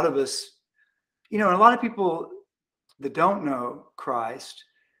 and a lot of us, and a lot of people that don't know Christ,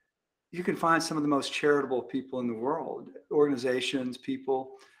 you can find some of the most charitable people in the world, organizations,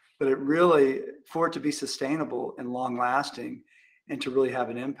 people, but for it to be sustainable and long lasting and to really have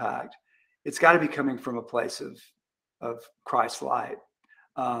an impact, it's got to be coming from a place of Christ's light.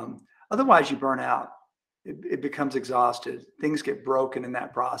 Otherwise you burn out. It becomes exhausted. Things get broken in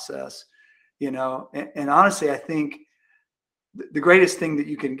that process, and honestly, I think the greatest thing that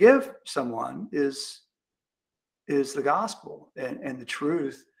you can give someone is the gospel and the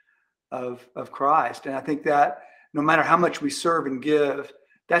truth of Christ. And I think that no matter how much we serve and give,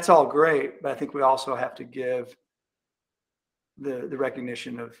 that's all great. But I think we also have to give the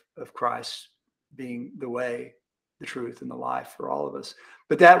recognition of Christ being the way, the truth, and the life for all of us.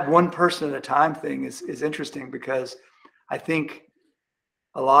 But that one person at a time thing is interesting, because I think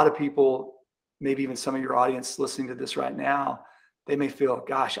a lot of people, maybe even some of your audience listening to this right now, they may feel,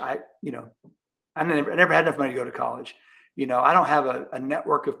 gosh, I never had enough money to go to college. I don't have a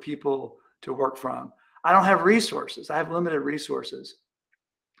network of people to work from. I don't have resources. I have limited resources.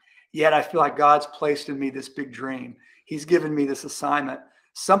 Yet I feel like God's placed in me this big dream. He's given me this assignment,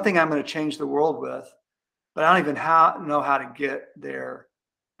 something I'm going to change the world with, but I don't even know how to get there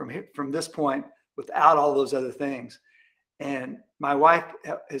from this point without all those other things. And my wife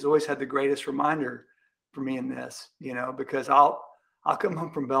has always had the greatest reminder for me in this, because I'll come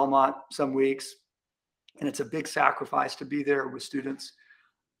home from Belmont some weeks, and it's a big sacrifice to be there with students,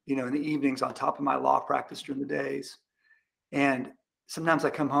 in the evenings on top of my law practice during the days. And sometimes I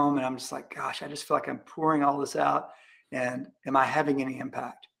come home and I'm just like, gosh, I just feel like I'm pouring all this out. And am I having any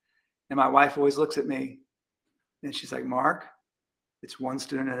impact? And my wife always looks at me and she's like, Mark, it's one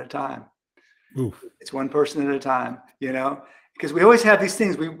student at a time. Oof. It's one person at a time, because we always have these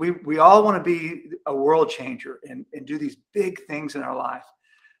things. We all want to be a world changer and do these big things in our life.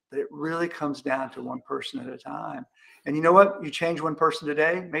 But it really comes down to one person at a time. And you know what? You change one person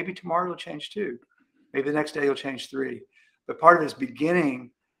today, maybe tomorrow you'll change two. Maybe the next day you'll change three. But part of it is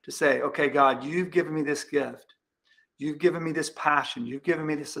beginning to say, okay, God, you've given me this gift. You've given me this passion. You've given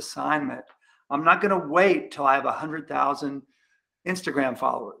me this assignment. I'm not going to wait till I have 100,000 Instagram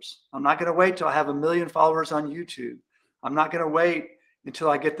followers. I'm not going to wait till I have 1 million followers on YouTube. I'm not going to wait until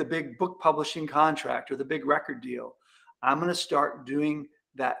I get the big book publishing contract or the big record deal. I'm going to start doing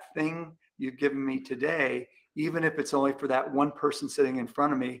that thing you've given me today, even if it's only for that one person sitting in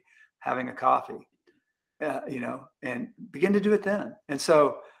front of me having a coffee, and begin to do it then. And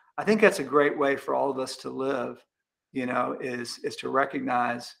so I think that's a great way for all of us to live, is to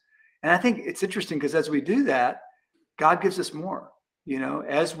recognize. And I think it's interesting because as we do that, God gives us more,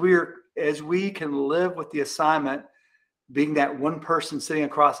 as we can live with the assignment, being that one person sitting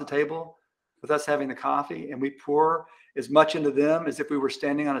across the table with us having the coffee, and we pour as much into them as if we were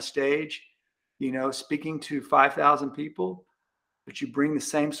standing on a stage, speaking to 5,000 people, but you bring the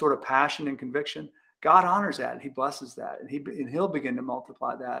same sort of passion and conviction. God honors that, and he blesses that, and he'll begin to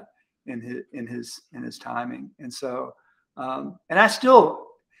multiply that in his timing. And so, and I still,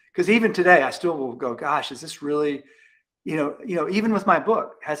 because even today, I still will go, gosh, is this really, even with my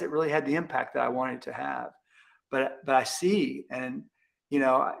book, has it really had the impact that I wanted it to have? But I see, and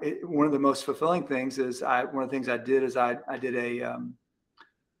one of the most fulfilling things is one of the things I did is I did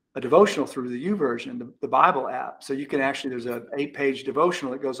a devotional through the YouVersion, the Bible app. So you can actually, there's a 8-page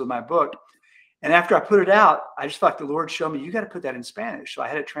devotional that goes with my book. And after I put it out, I just felt like the Lord showed me, you got to put that in Spanish. So I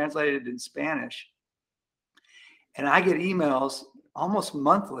had it translated in Spanish. And I get emails almost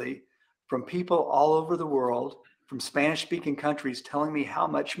monthly from people all over the world, from Spanish-speaking countries, telling me how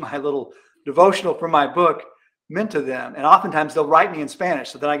much my little devotional from my book meant to them. And oftentimes they'll write me in Spanish.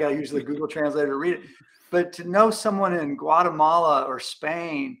 So then I got to use the Google Translator to read it. But to know someone in Guatemala or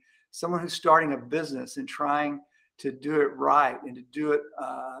Spain, someone who's starting a business and trying to do it right and to do it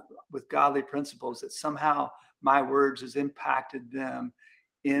with godly principles, that somehow my words has impacted them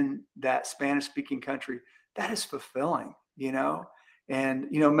in that Spanish-speaking country, that is fulfilling, you know? And,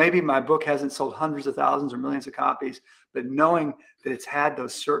 you know, maybe my book hasn't sold hundreds of thousands or millions of copies, but knowing that it's had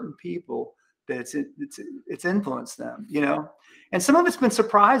those certain people, that it's influenced them, you know? And some of it's been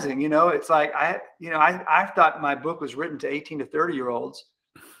surprising, you know. It's like I thought my book was written to 18 to 30-year-olds,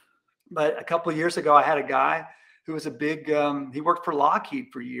 but a couple of years ago, I had a guy who was a big, he worked for Lockheed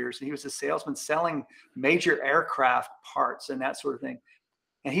for years, and he was a salesman selling major aircraft parts and that sort of thing.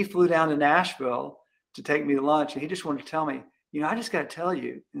 And he flew down to Nashville to take me to lunch, and he just wanted to tell me, you know, I just got to tell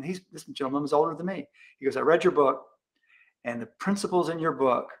you, and this gentleman was older than me. He goes, I read your book, and the principles in your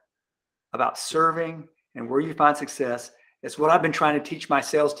book about serving and where you find success, it's what I've been trying to teach my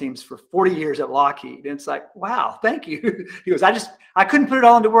sales teams for 40 years at Lockheed. And it's like, wow, thank you. He goes, I couldn't put it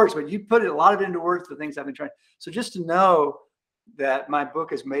all into words, but you put a lot of it into words for things I've been trying. So just to know that my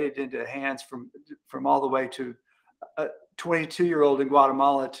book has made it into hands from all the way to a 22-year-old in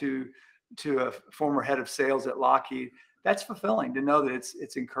Guatemala to a former head of sales at Lockheed, that's fulfilling to know that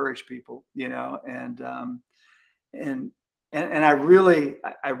it's encouraged people, you know, and I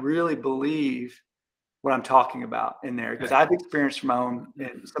really believe what I'm talking about in there, because I've experienced from my own,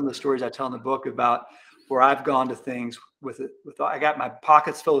 and some of the stories I tell in the book about where I've gone to things I got my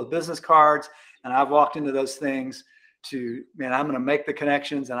pockets filled with business cards, and I've walked into those things to, man, I'm going to make the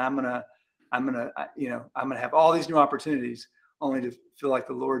connections, and I'm going to have all these new opportunities, only to feel like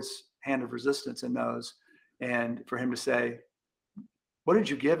the Lord's hand of resistance in those. And for him to say, what did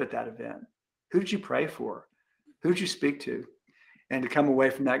you give at that event? Who did you pray for? Who did you speak to? And to come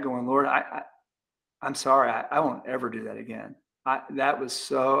away from that going, Lord, I'm sorry, I won't ever do that again. That was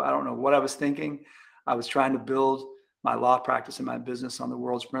so, I don't know what I was thinking. I was trying to build my law practice and my business on the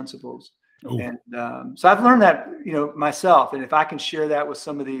world's principles. Ooh. And so I've learned that, you know, myself. And if I can share that with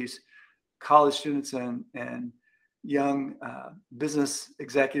some of these college students and young business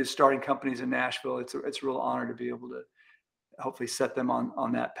executives starting companies in Nashville, it's a real honor to be able to hopefully set them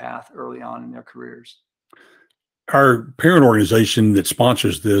on that path early on in their careers. Our parent organization that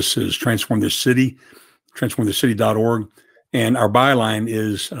sponsors this is Transform the City, transformthecity.org. And our byline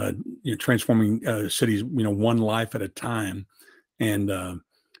is transforming cities, one life at a time. And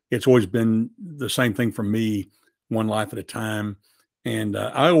it's always been the same thing for me, one life at a time. And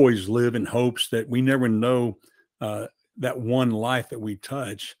I always live in hopes that we never know that one life that we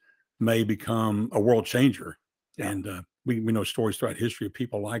touch may become a world changer. Yeah. And we know stories throughout history of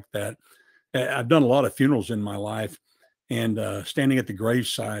people like that. I've done a lot of funerals in my life, and standing at the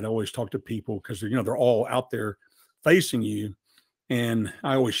graveside, I always talk to people because they're all out there facing you. And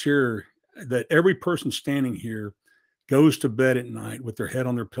I always share that every person standing here goes to bed at night with their head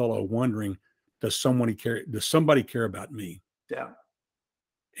on their pillow, wondering, does somebody care about me? Yeah.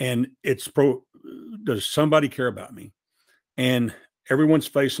 And does somebody care about me? And everyone's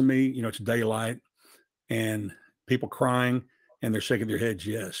facing me, it's daylight and people crying, and they're shaking their heads.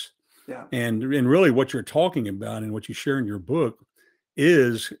 Yes. Yeah. And really what you're talking about and what you share in your book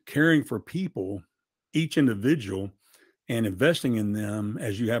is caring for people, each individual, and investing in them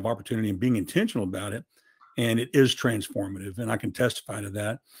as you have opportunity and being intentional about it. And it is transformative. And I can testify to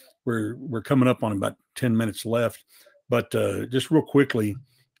that. We're coming up on about 10 minutes left, but just real quickly,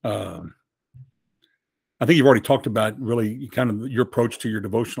 I think you've already talked about really kind of your approach to your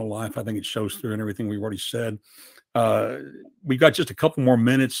devotional life. I think it shows through in everything we've already said. We've got just a couple more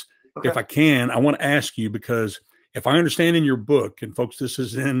minutes. Okay. If I can, I want to ask you, because if I understand in your book, and folks, this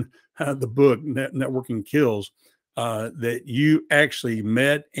is in the book, Networking Kills, that you actually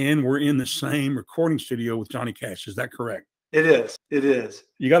met and were in the same recording studio with Johnny Cash. Is that correct? It is. It is.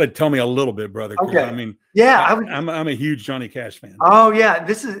 You got to tell me a little bit, brother. Okay. I mean, yeah, I'm a huge Johnny Cash fan. Oh yeah.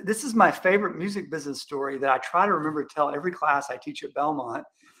 This is my favorite music business story that I try to remember to tell every class I teach at Belmont,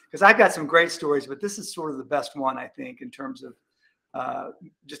 because I've got some great stories, but this is sort of the best one, I think, in terms of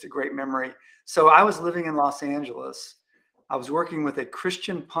just a great memory. So I was living in Los Angeles. I was working with a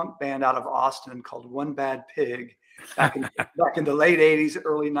Christian punk band out of Austin called One Bad Pig back in the late 80s,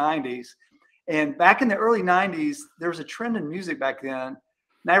 early 90s. And back in the early 90s, there was a trend in music back then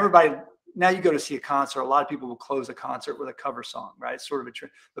Now you go to see a concert, a lot of people will close a concert with a cover song, right? It's sort of a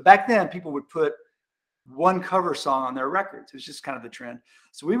trend. But back then, people would put one cover song on their records. It was just kind of the trend.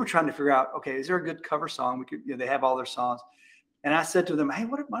 So we were trying to figure out, okay, is there a good cover song? We could, they have all their songs. And I said to them, hey,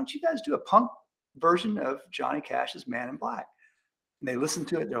 why don't you guys do a punk version of Johnny Cash's Man in Black? And they listened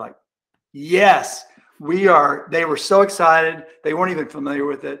to it. They're like, yes, we are. They were so excited. They weren't even familiar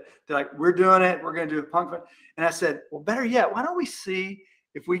with it. They're like, we're doing it. We're going to do a punk. And I said, well, better yet, why don't we see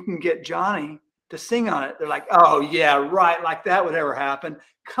if we can get Johnny to sing on it? They're like, oh, yeah, right. Like that would ever happen.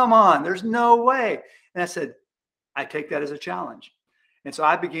 Come on. There's no way. And I said, I take that as a challenge. And so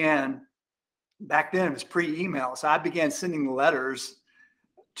I began, back then it was pre-email. So I began sending letters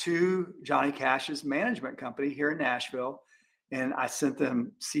to Johnny Cash's management company here in Nashville. And I sent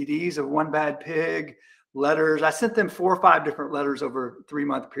them CDs of One Bad Pig, letters. I sent them 4 or 5 different letters over a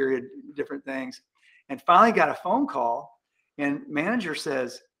 3-month period, different things. And finally got a phone call. And manager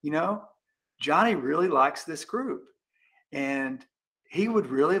says, Johnny really likes this group. And he would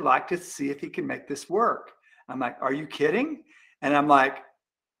really like to see if he can make this work. I'm like, are you kidding? And I'm like,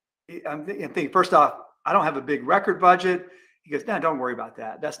 I'm thinking, first off, I don't have a big record budget. He goes, no, don't worry about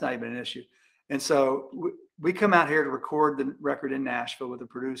that. That's not even an issue. And so we come out here to record the record in Nashville with a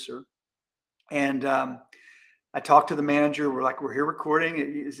producer. And I talked to the manager. We're like, we're here recording.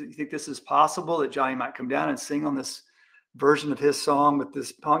 You think this is possible that Johnny might come down and sing on this version of his song with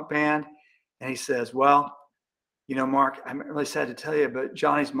this punk band? And he says, well, Mark, I'm really sad to tell you, but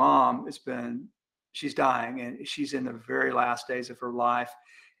Johnny's mom she's dying, and she's in the very last days of her life.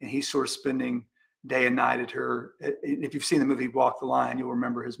 And he's sort of spending day and night at her. If you've seen the movie Walk the Line, you'll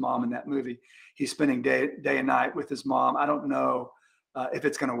remember his mom in that movie. He's spending day and night with his mom. I don't know if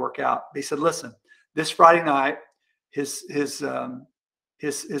it's going to work out. He said, listen, this Friday night, his son,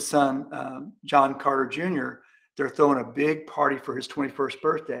 John Carter Jr., they're throwing a big party for his 21st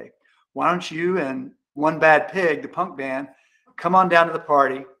birthday. Why don't you and One Bad Pig, the punk band, come on down to the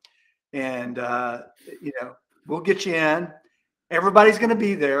party, and we'll get you in. Everybody's going to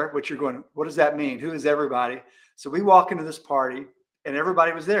be there. Which you're going, what does that mean? Who is everybody? So we walk into this party, and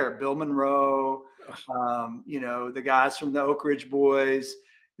everybody was there. Bill Monroe, the guys from the Oak Ridge Boys,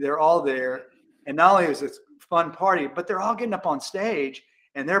 they're all there. And not only is it a fun party, but they're all getting up on stage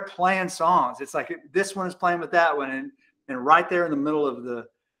and they're playing songs. It's like this one is playing with that one, and right there in the middle of the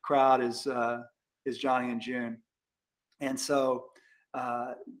crowd is Johnny and June. And so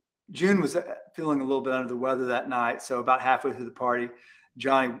June was feeling a little bit under the weather that night. So about halfway through the party,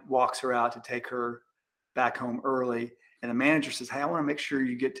 Johnny walks her out to take her back home early. And the manager says, hey, I want to make sure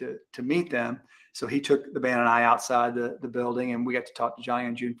you get to meet them. So he took the band and I outside the building, and we got to talk to Johnny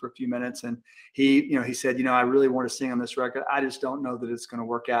and June for a few minutes. And he said, I really want to sing on this record. I just don't know that it's going to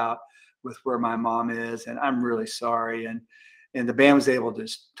work out with where my mom is, and I'm really sorry. And the band was able to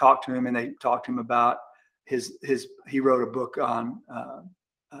just talk to him, and they talked to him about he wrote a book on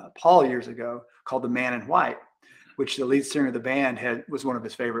Paul years ago called The Man in White, which the lead singer of the band was one of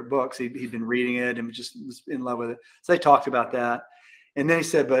his favorite books. He'd been reading it and was in love with it. So they talked about that. And then he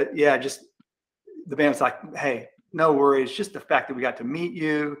said, but yeah, the band was like, hey, no worries. Just the fact that we got to meet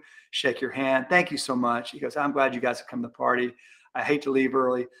you, shake your hand. Thank you so much. He goes, I'm glad you guys have come to the party. I hate to leave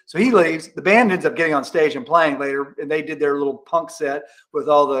early. So he leaves. The band ends up getting on stage and playing later. And they did their little punk set with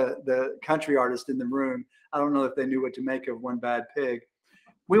all the country artists in the room. I don't know if they knew what to make of One Bad Pig.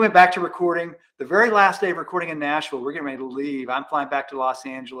 We went back to recording. The very last day of recording in Nashville, we're getting ready to leave. I'm flying back to Los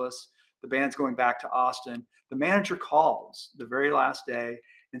Angeles. The band's going back to Austin. The manager calls the very last day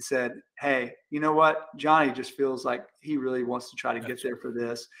and said, hey, you know what? Johnny just feels like he really wants to try to get there for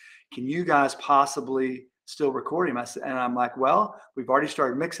this. Can you guys possibly still record him? And I'm like, well, we've already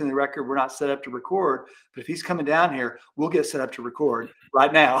started mixing the record. We're not set up to record, but if he's coming down here, we'll get set up to record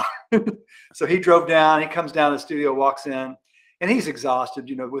right now. So he drove down, he comes down to the studio, walks in, and he's exhausted,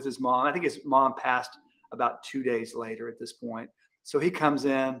 with his mom. I think his mom passed about 2 days later at this point. So he comes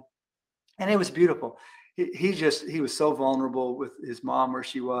in, and it was beautiful. He was so vulnerable with his mom where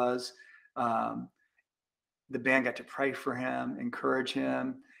she was. The band got to pray for him, encourage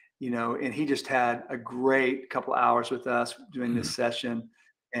him, and he just had a great couple hours with us doing this session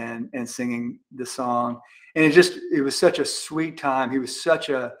and singing the song. And it was such a sweet time. He was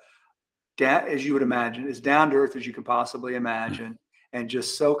such as you would imagine, as down to earth as you could possibly imagine, and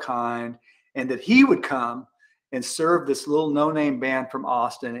just so kind. And that he would come and serve this little no-name band from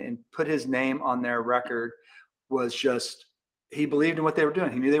Austin and put his name on their record was just, he believed in what they were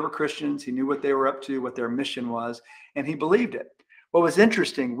doing. He knew they were Christians. He knew what they were up to, what their mission was, and he believed it. What was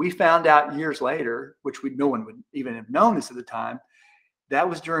interesting, we found out years later, which no one would even have known this at the time, that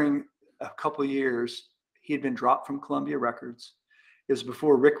was during a couple of years, he had been dropped from Columbia Records. It was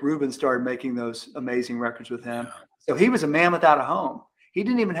before Rick Rubin started making those amazing records with him. So he was a man without a home. He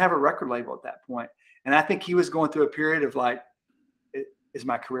didn't even have a record label at that point. And I think he was going through a period of like, is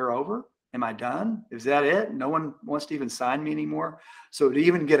my career over? Am I done? Is that it? No one wants to even sign me anymore. So to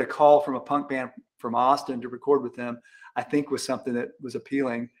even get a call from a punk band from Austin to record with them, I think was something that was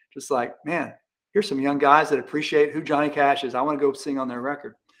appealing. Just like, man, here's some young guys that appreciate who Johnny Cash is. I want to go sing on their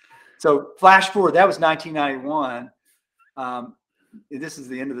record. So flash forward, that was 1991. This is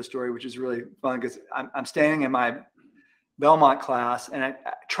the end of the story, which is really fun because I'm standing in my Belmont class, and I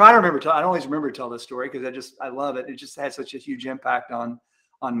try to remember. I don't always remember to tell this story because I love it. It just had such a huge impact on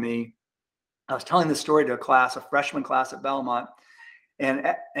me. I was telling this story to a class, a freshman class at Belmont, and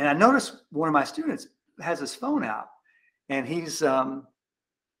I noticed one of my students has his phone out, and he's I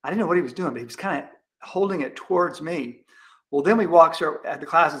didn't know what he was doing, but he was kind of holding it towards me. Well, then we walked, the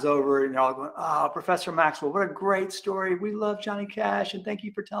class is over, and they're all going, "Oh, Professor Maxwell, what a great story. We love Johnny Cash, and thank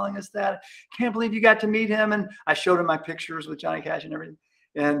you for telling us that. Can't believe you got to meet him." And I showed him my pictures with Johnny Cash and everything.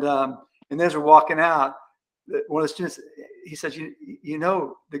 And as we're walking out, one of the students, he says, you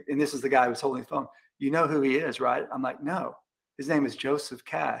know, and this is the guy who was holding the phone, "You know who he is, right?" I'm like, "No, his name is Joseph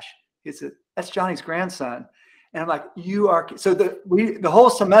Cash." He said, "That's Johnny's grandson." And I'm like, "You are." So the whole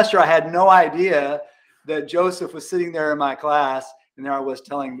semester, I had no idea that Joseph was sitting there in my class, and there I was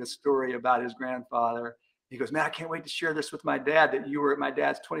telling this story about his grandfather. He goes, "Man, I can't wait to share this with my dad, that you were at my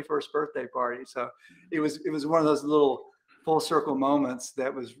dad's 21st birthday party." So it was one of those little full circle moments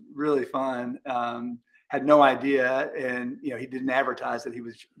that was really fun. Had no idea, and you know, he didn't advertise that he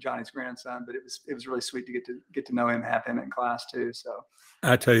was Johnny's grandson, but it was really sweet to get to know him, have him in class too. So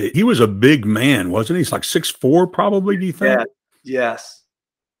I tell you, he was a big man, wasn't he? He's like 6'4", probably. Do you think? yeah, yes.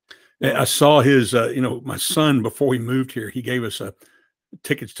 I saw his, my son, before we moved here, he gave us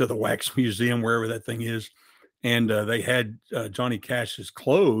tickets to the Wax Museum, wherever that thing is. And they had Johnny Cash's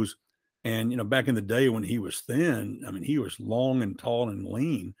clothes. And, back in the day when he was thin, I mean, he was long and tall and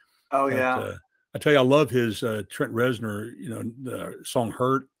lean. Oh, but, yeah. I tell you, I love his Trent Reznor, the song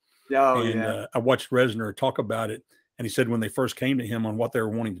Hurt. Oh, and yeah. I watched Reznor talk about it. And he said when they first came to him on what they were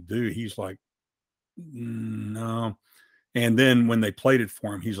wanting to do, he's like, no. And then when they played it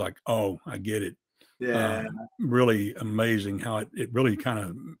for him, he's like, "Oh, I get it." Yeah. Really amazing how it really kind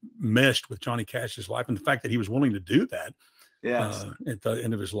of meshed with Johnny Cash's life, and the fact that he was willing to do that at the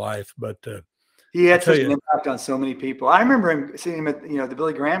end of his life. But he had such an impact on so many people. I remember him seeing him at the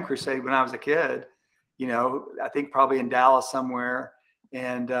Billy Graham crusade when I was a kid. I think probably in Dallas somewhere.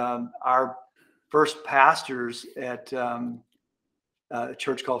 And our first pastors at a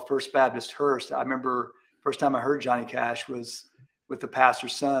church called First Baptist Hearst. I remember first time I heard Johnny Cash was with the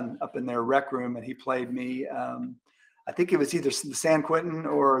pastor's son up in their rec room, and he played me. I think it was either the San Quentin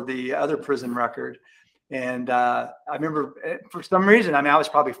or the other prison record. And I remember for some reason, I was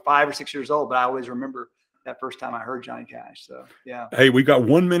probably 5 or 6 years old, but I always remember that first time I heard Johnny Cash. So, yeah. Hey, we got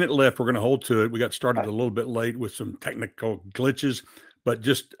 1 minute left. We're going to hold to it. We got started a little bit late with some technical glitches, but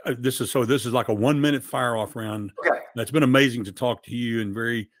just this is like a 1 minute fire off round. Okay. It's been amazing to talk to you and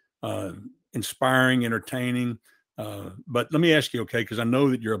very inspiring, entertaining. But let me ask you, okay, because I know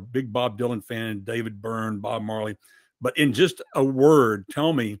that you're a big Bob Dylan fan, David Byrne, Bob Marley, but in just a word,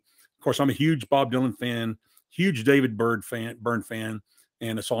 tell me, of course, I'm a huge Bob Dylan fan, huge David Byrne fan,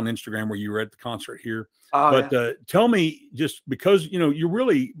 and I saw on Instagram where you were at the concert here. Tell me, just because, you're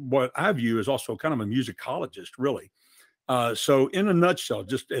really, what I view as also kind of a musicologist, really. So in a nutshell,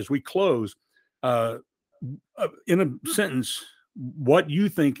 just as we close, in a sentence, what you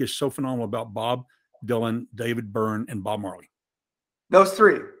think is so phenomenal about Bob Dylan, David Byrne, and Bob Marley? Those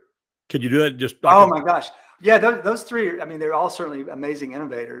three. Could you do that? Just my gosh. Yeah, those three, they're all certainly amazing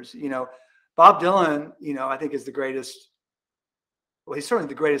innovators. Bob Dylan, I think is the greatest. Well, he's certainly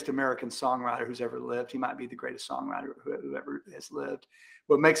the greatest American songwriter who's ever lived. He might be the greatest songwriter who ever has lived.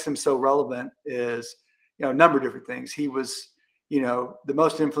 What makes him so relevant is, a number of different things. He was, the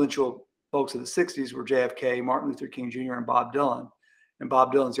most influential folks of the 60s were JFK, Martin Luther King Jr., and Bob Dylan. And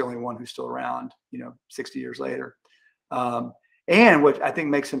Bob Dylan's the only one who's still around, 60 years later. And what I think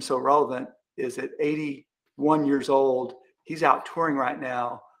makes him so relevant is at 81 years old, he's out touring right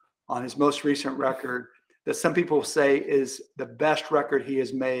now on his most recent record that some people say is the best record he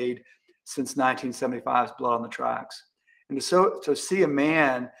has made since 1975's Blood on the Tracks. And to see a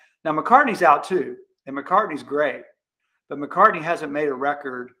man, now McCartney's out too, and McCartney's great, but McCartney hasn't made a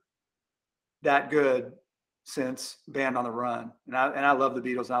record that good since Band on the Run. And I love the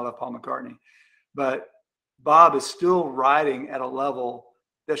Beatles and I love Paul McCartney, but Bob is still writing at a level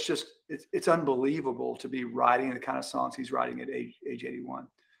that's just, it's unbelievable to be writing the kind of songs he's writing at age 81.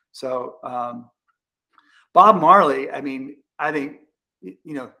 So Bob Marley, I think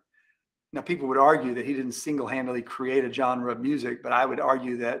now people would argue that he didn't single-handedly create a genre of music, but I would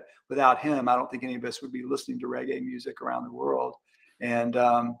argue that without him, I don't think any of us would be listening to reggae music around the world. And,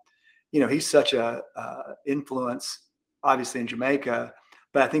 he's such a influence, obviously in Jamaica,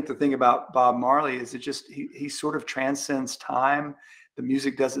 but I think the thing about Bob Marley is he sort of transcends time. The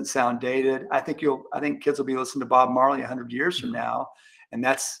music doesn't sound dated. I think kids will be listening to Bob Marley 100 years from now. And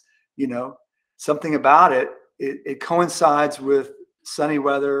that's, something about it. It coincides with sunny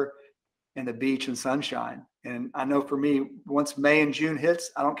weather and the beach and sunshine. And I know for me, once May and June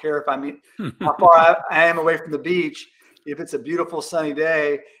hits, I don't care if how far I am away from the beach. If it's a beautiful sunny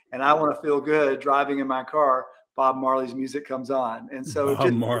day and I want to feel good driving in my car, Bob Marley's music comes on. And so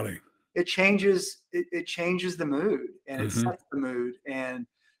Bob Marley, it changes the mood, and it sets the mood. And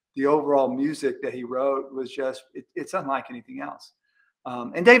the overall music that he wrote was just, it's unlike anything else.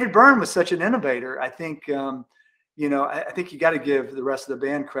 And David Byrne was such an innovator. I think, I think you got to give the rest of the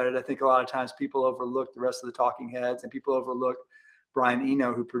band credit. I think a lot of times people overlook the rest of the Talking Heads, and people overlook Brian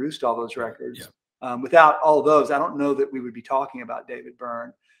Eno, who produced all those records. Yeah. Without all those, I don't know that we would be talking about David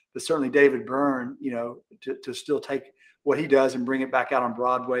Byrne. But certainly David Byrne, to still take what he does and bring it back out on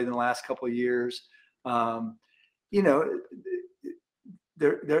Broadway in the last couple of years.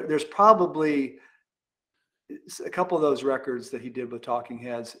 There's probably a couple of those records that he did with Talking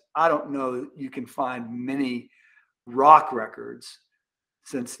Heads. I don't know that you can find many rock records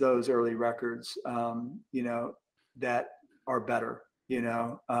since those early records, that are better.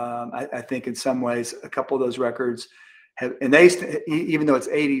 I think in some ways a couple of those records have, and even though it's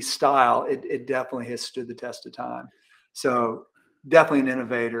 80s style, it definitely has stood the test of time. So definitely an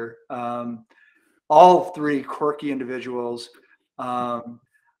innovator. All three quirky individuals. I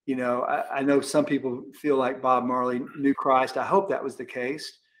know some people feel like Bob Marley knew Christ. I hope that was the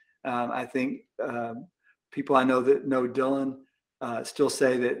case. I think people I know that know Dylan still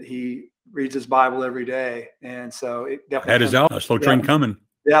say that he reads his Bible every day, and so it definitely had his album, Slow Train Coming.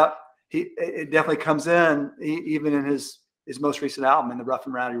 Yeah, it definitely comes in even in his most recent album, In the Rough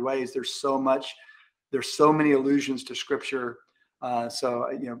and Rowdy Ways. There's so many allusions to Scripture. So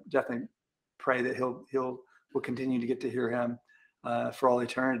definitely pray that we'll continue to get to hear him for all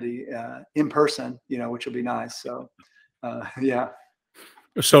eternity in person, which will be nice. So yeah.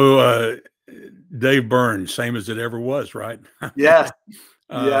 So Dave Byrne, same as it ever was, right? Yes.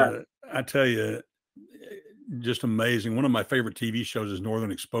 Yeah. I tell you, just amazing. One of my favorite TV shows is Northern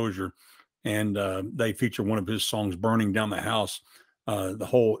Exposure, and they feature one of his songs, "Burning Down the House." The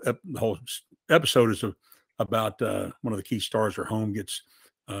whole episode is about one of the key stars. Her home gets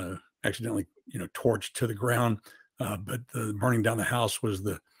accidentally, torched to the ground, but the burning down the house was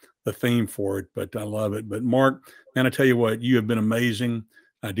the theme for it. But I love it. But Mark, man, I tell you what, you have been amazing.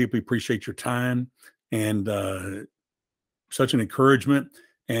 I deeply appreciate your time and such an encouragement.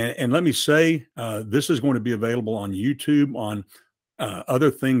 And let me say, this is going to be available on YouTube, on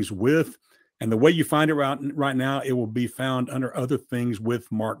Other Things With. And the way you find it right now, it will be found under Other Things with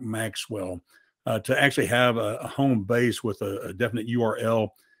Mark Maxwell. To actually have a home base with a definite URL,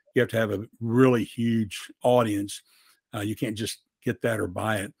 you have to have a really huge audience. You can't just get that or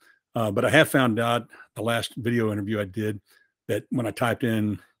buy it. But I have found out the last video interview I did that when I typed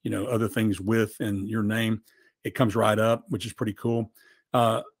in, Other Things With and your name, it comes right up, which is pretty cool.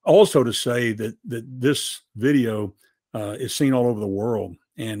 Also to say that this video is seen all over the world,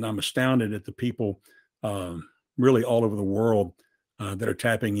 and I'm astounded at the people really all over the world that are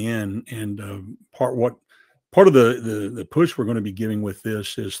tapping in. And part of the push we're going to be giving with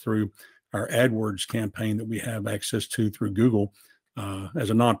this is through our AdWords campaign that we have access to through Google. As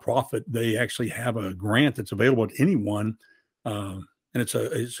a nonprofit, they actually have a grant that's available to anyone, and it's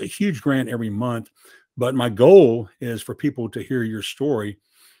a huge grant every month. But my goal is for people to hear your story,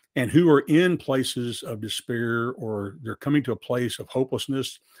 and who are in places of despair, or they're coming to a place of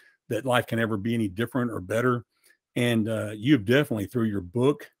hopelessness that life can ever be any different or better. And you've definitely, through your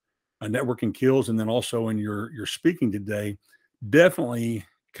book, Networking Kills, and then also in your speaking today, definitely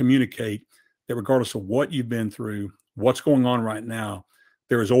communicate that regardless of what you've been through, what's going on right now,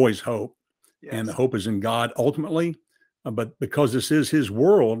 there is always hope. Yes. And the hope is in God ultimately. But because this is his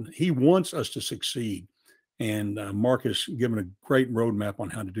world, he wants us to succeed. And Mark has given a great roadmap on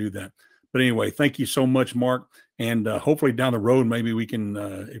how to do that. But anyway, thank you so much, Mark. And hopefully down the road, maybe we can,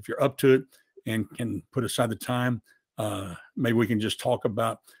 if you're up to it and can put aside the time, maybe we can just talk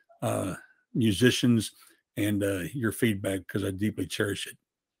about musicians and your feedback, because I deeply cherish it.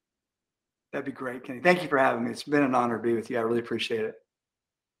 That'd be great, Kenny. Thank you for having me. It's been an honor to be with you. I really appreciate it.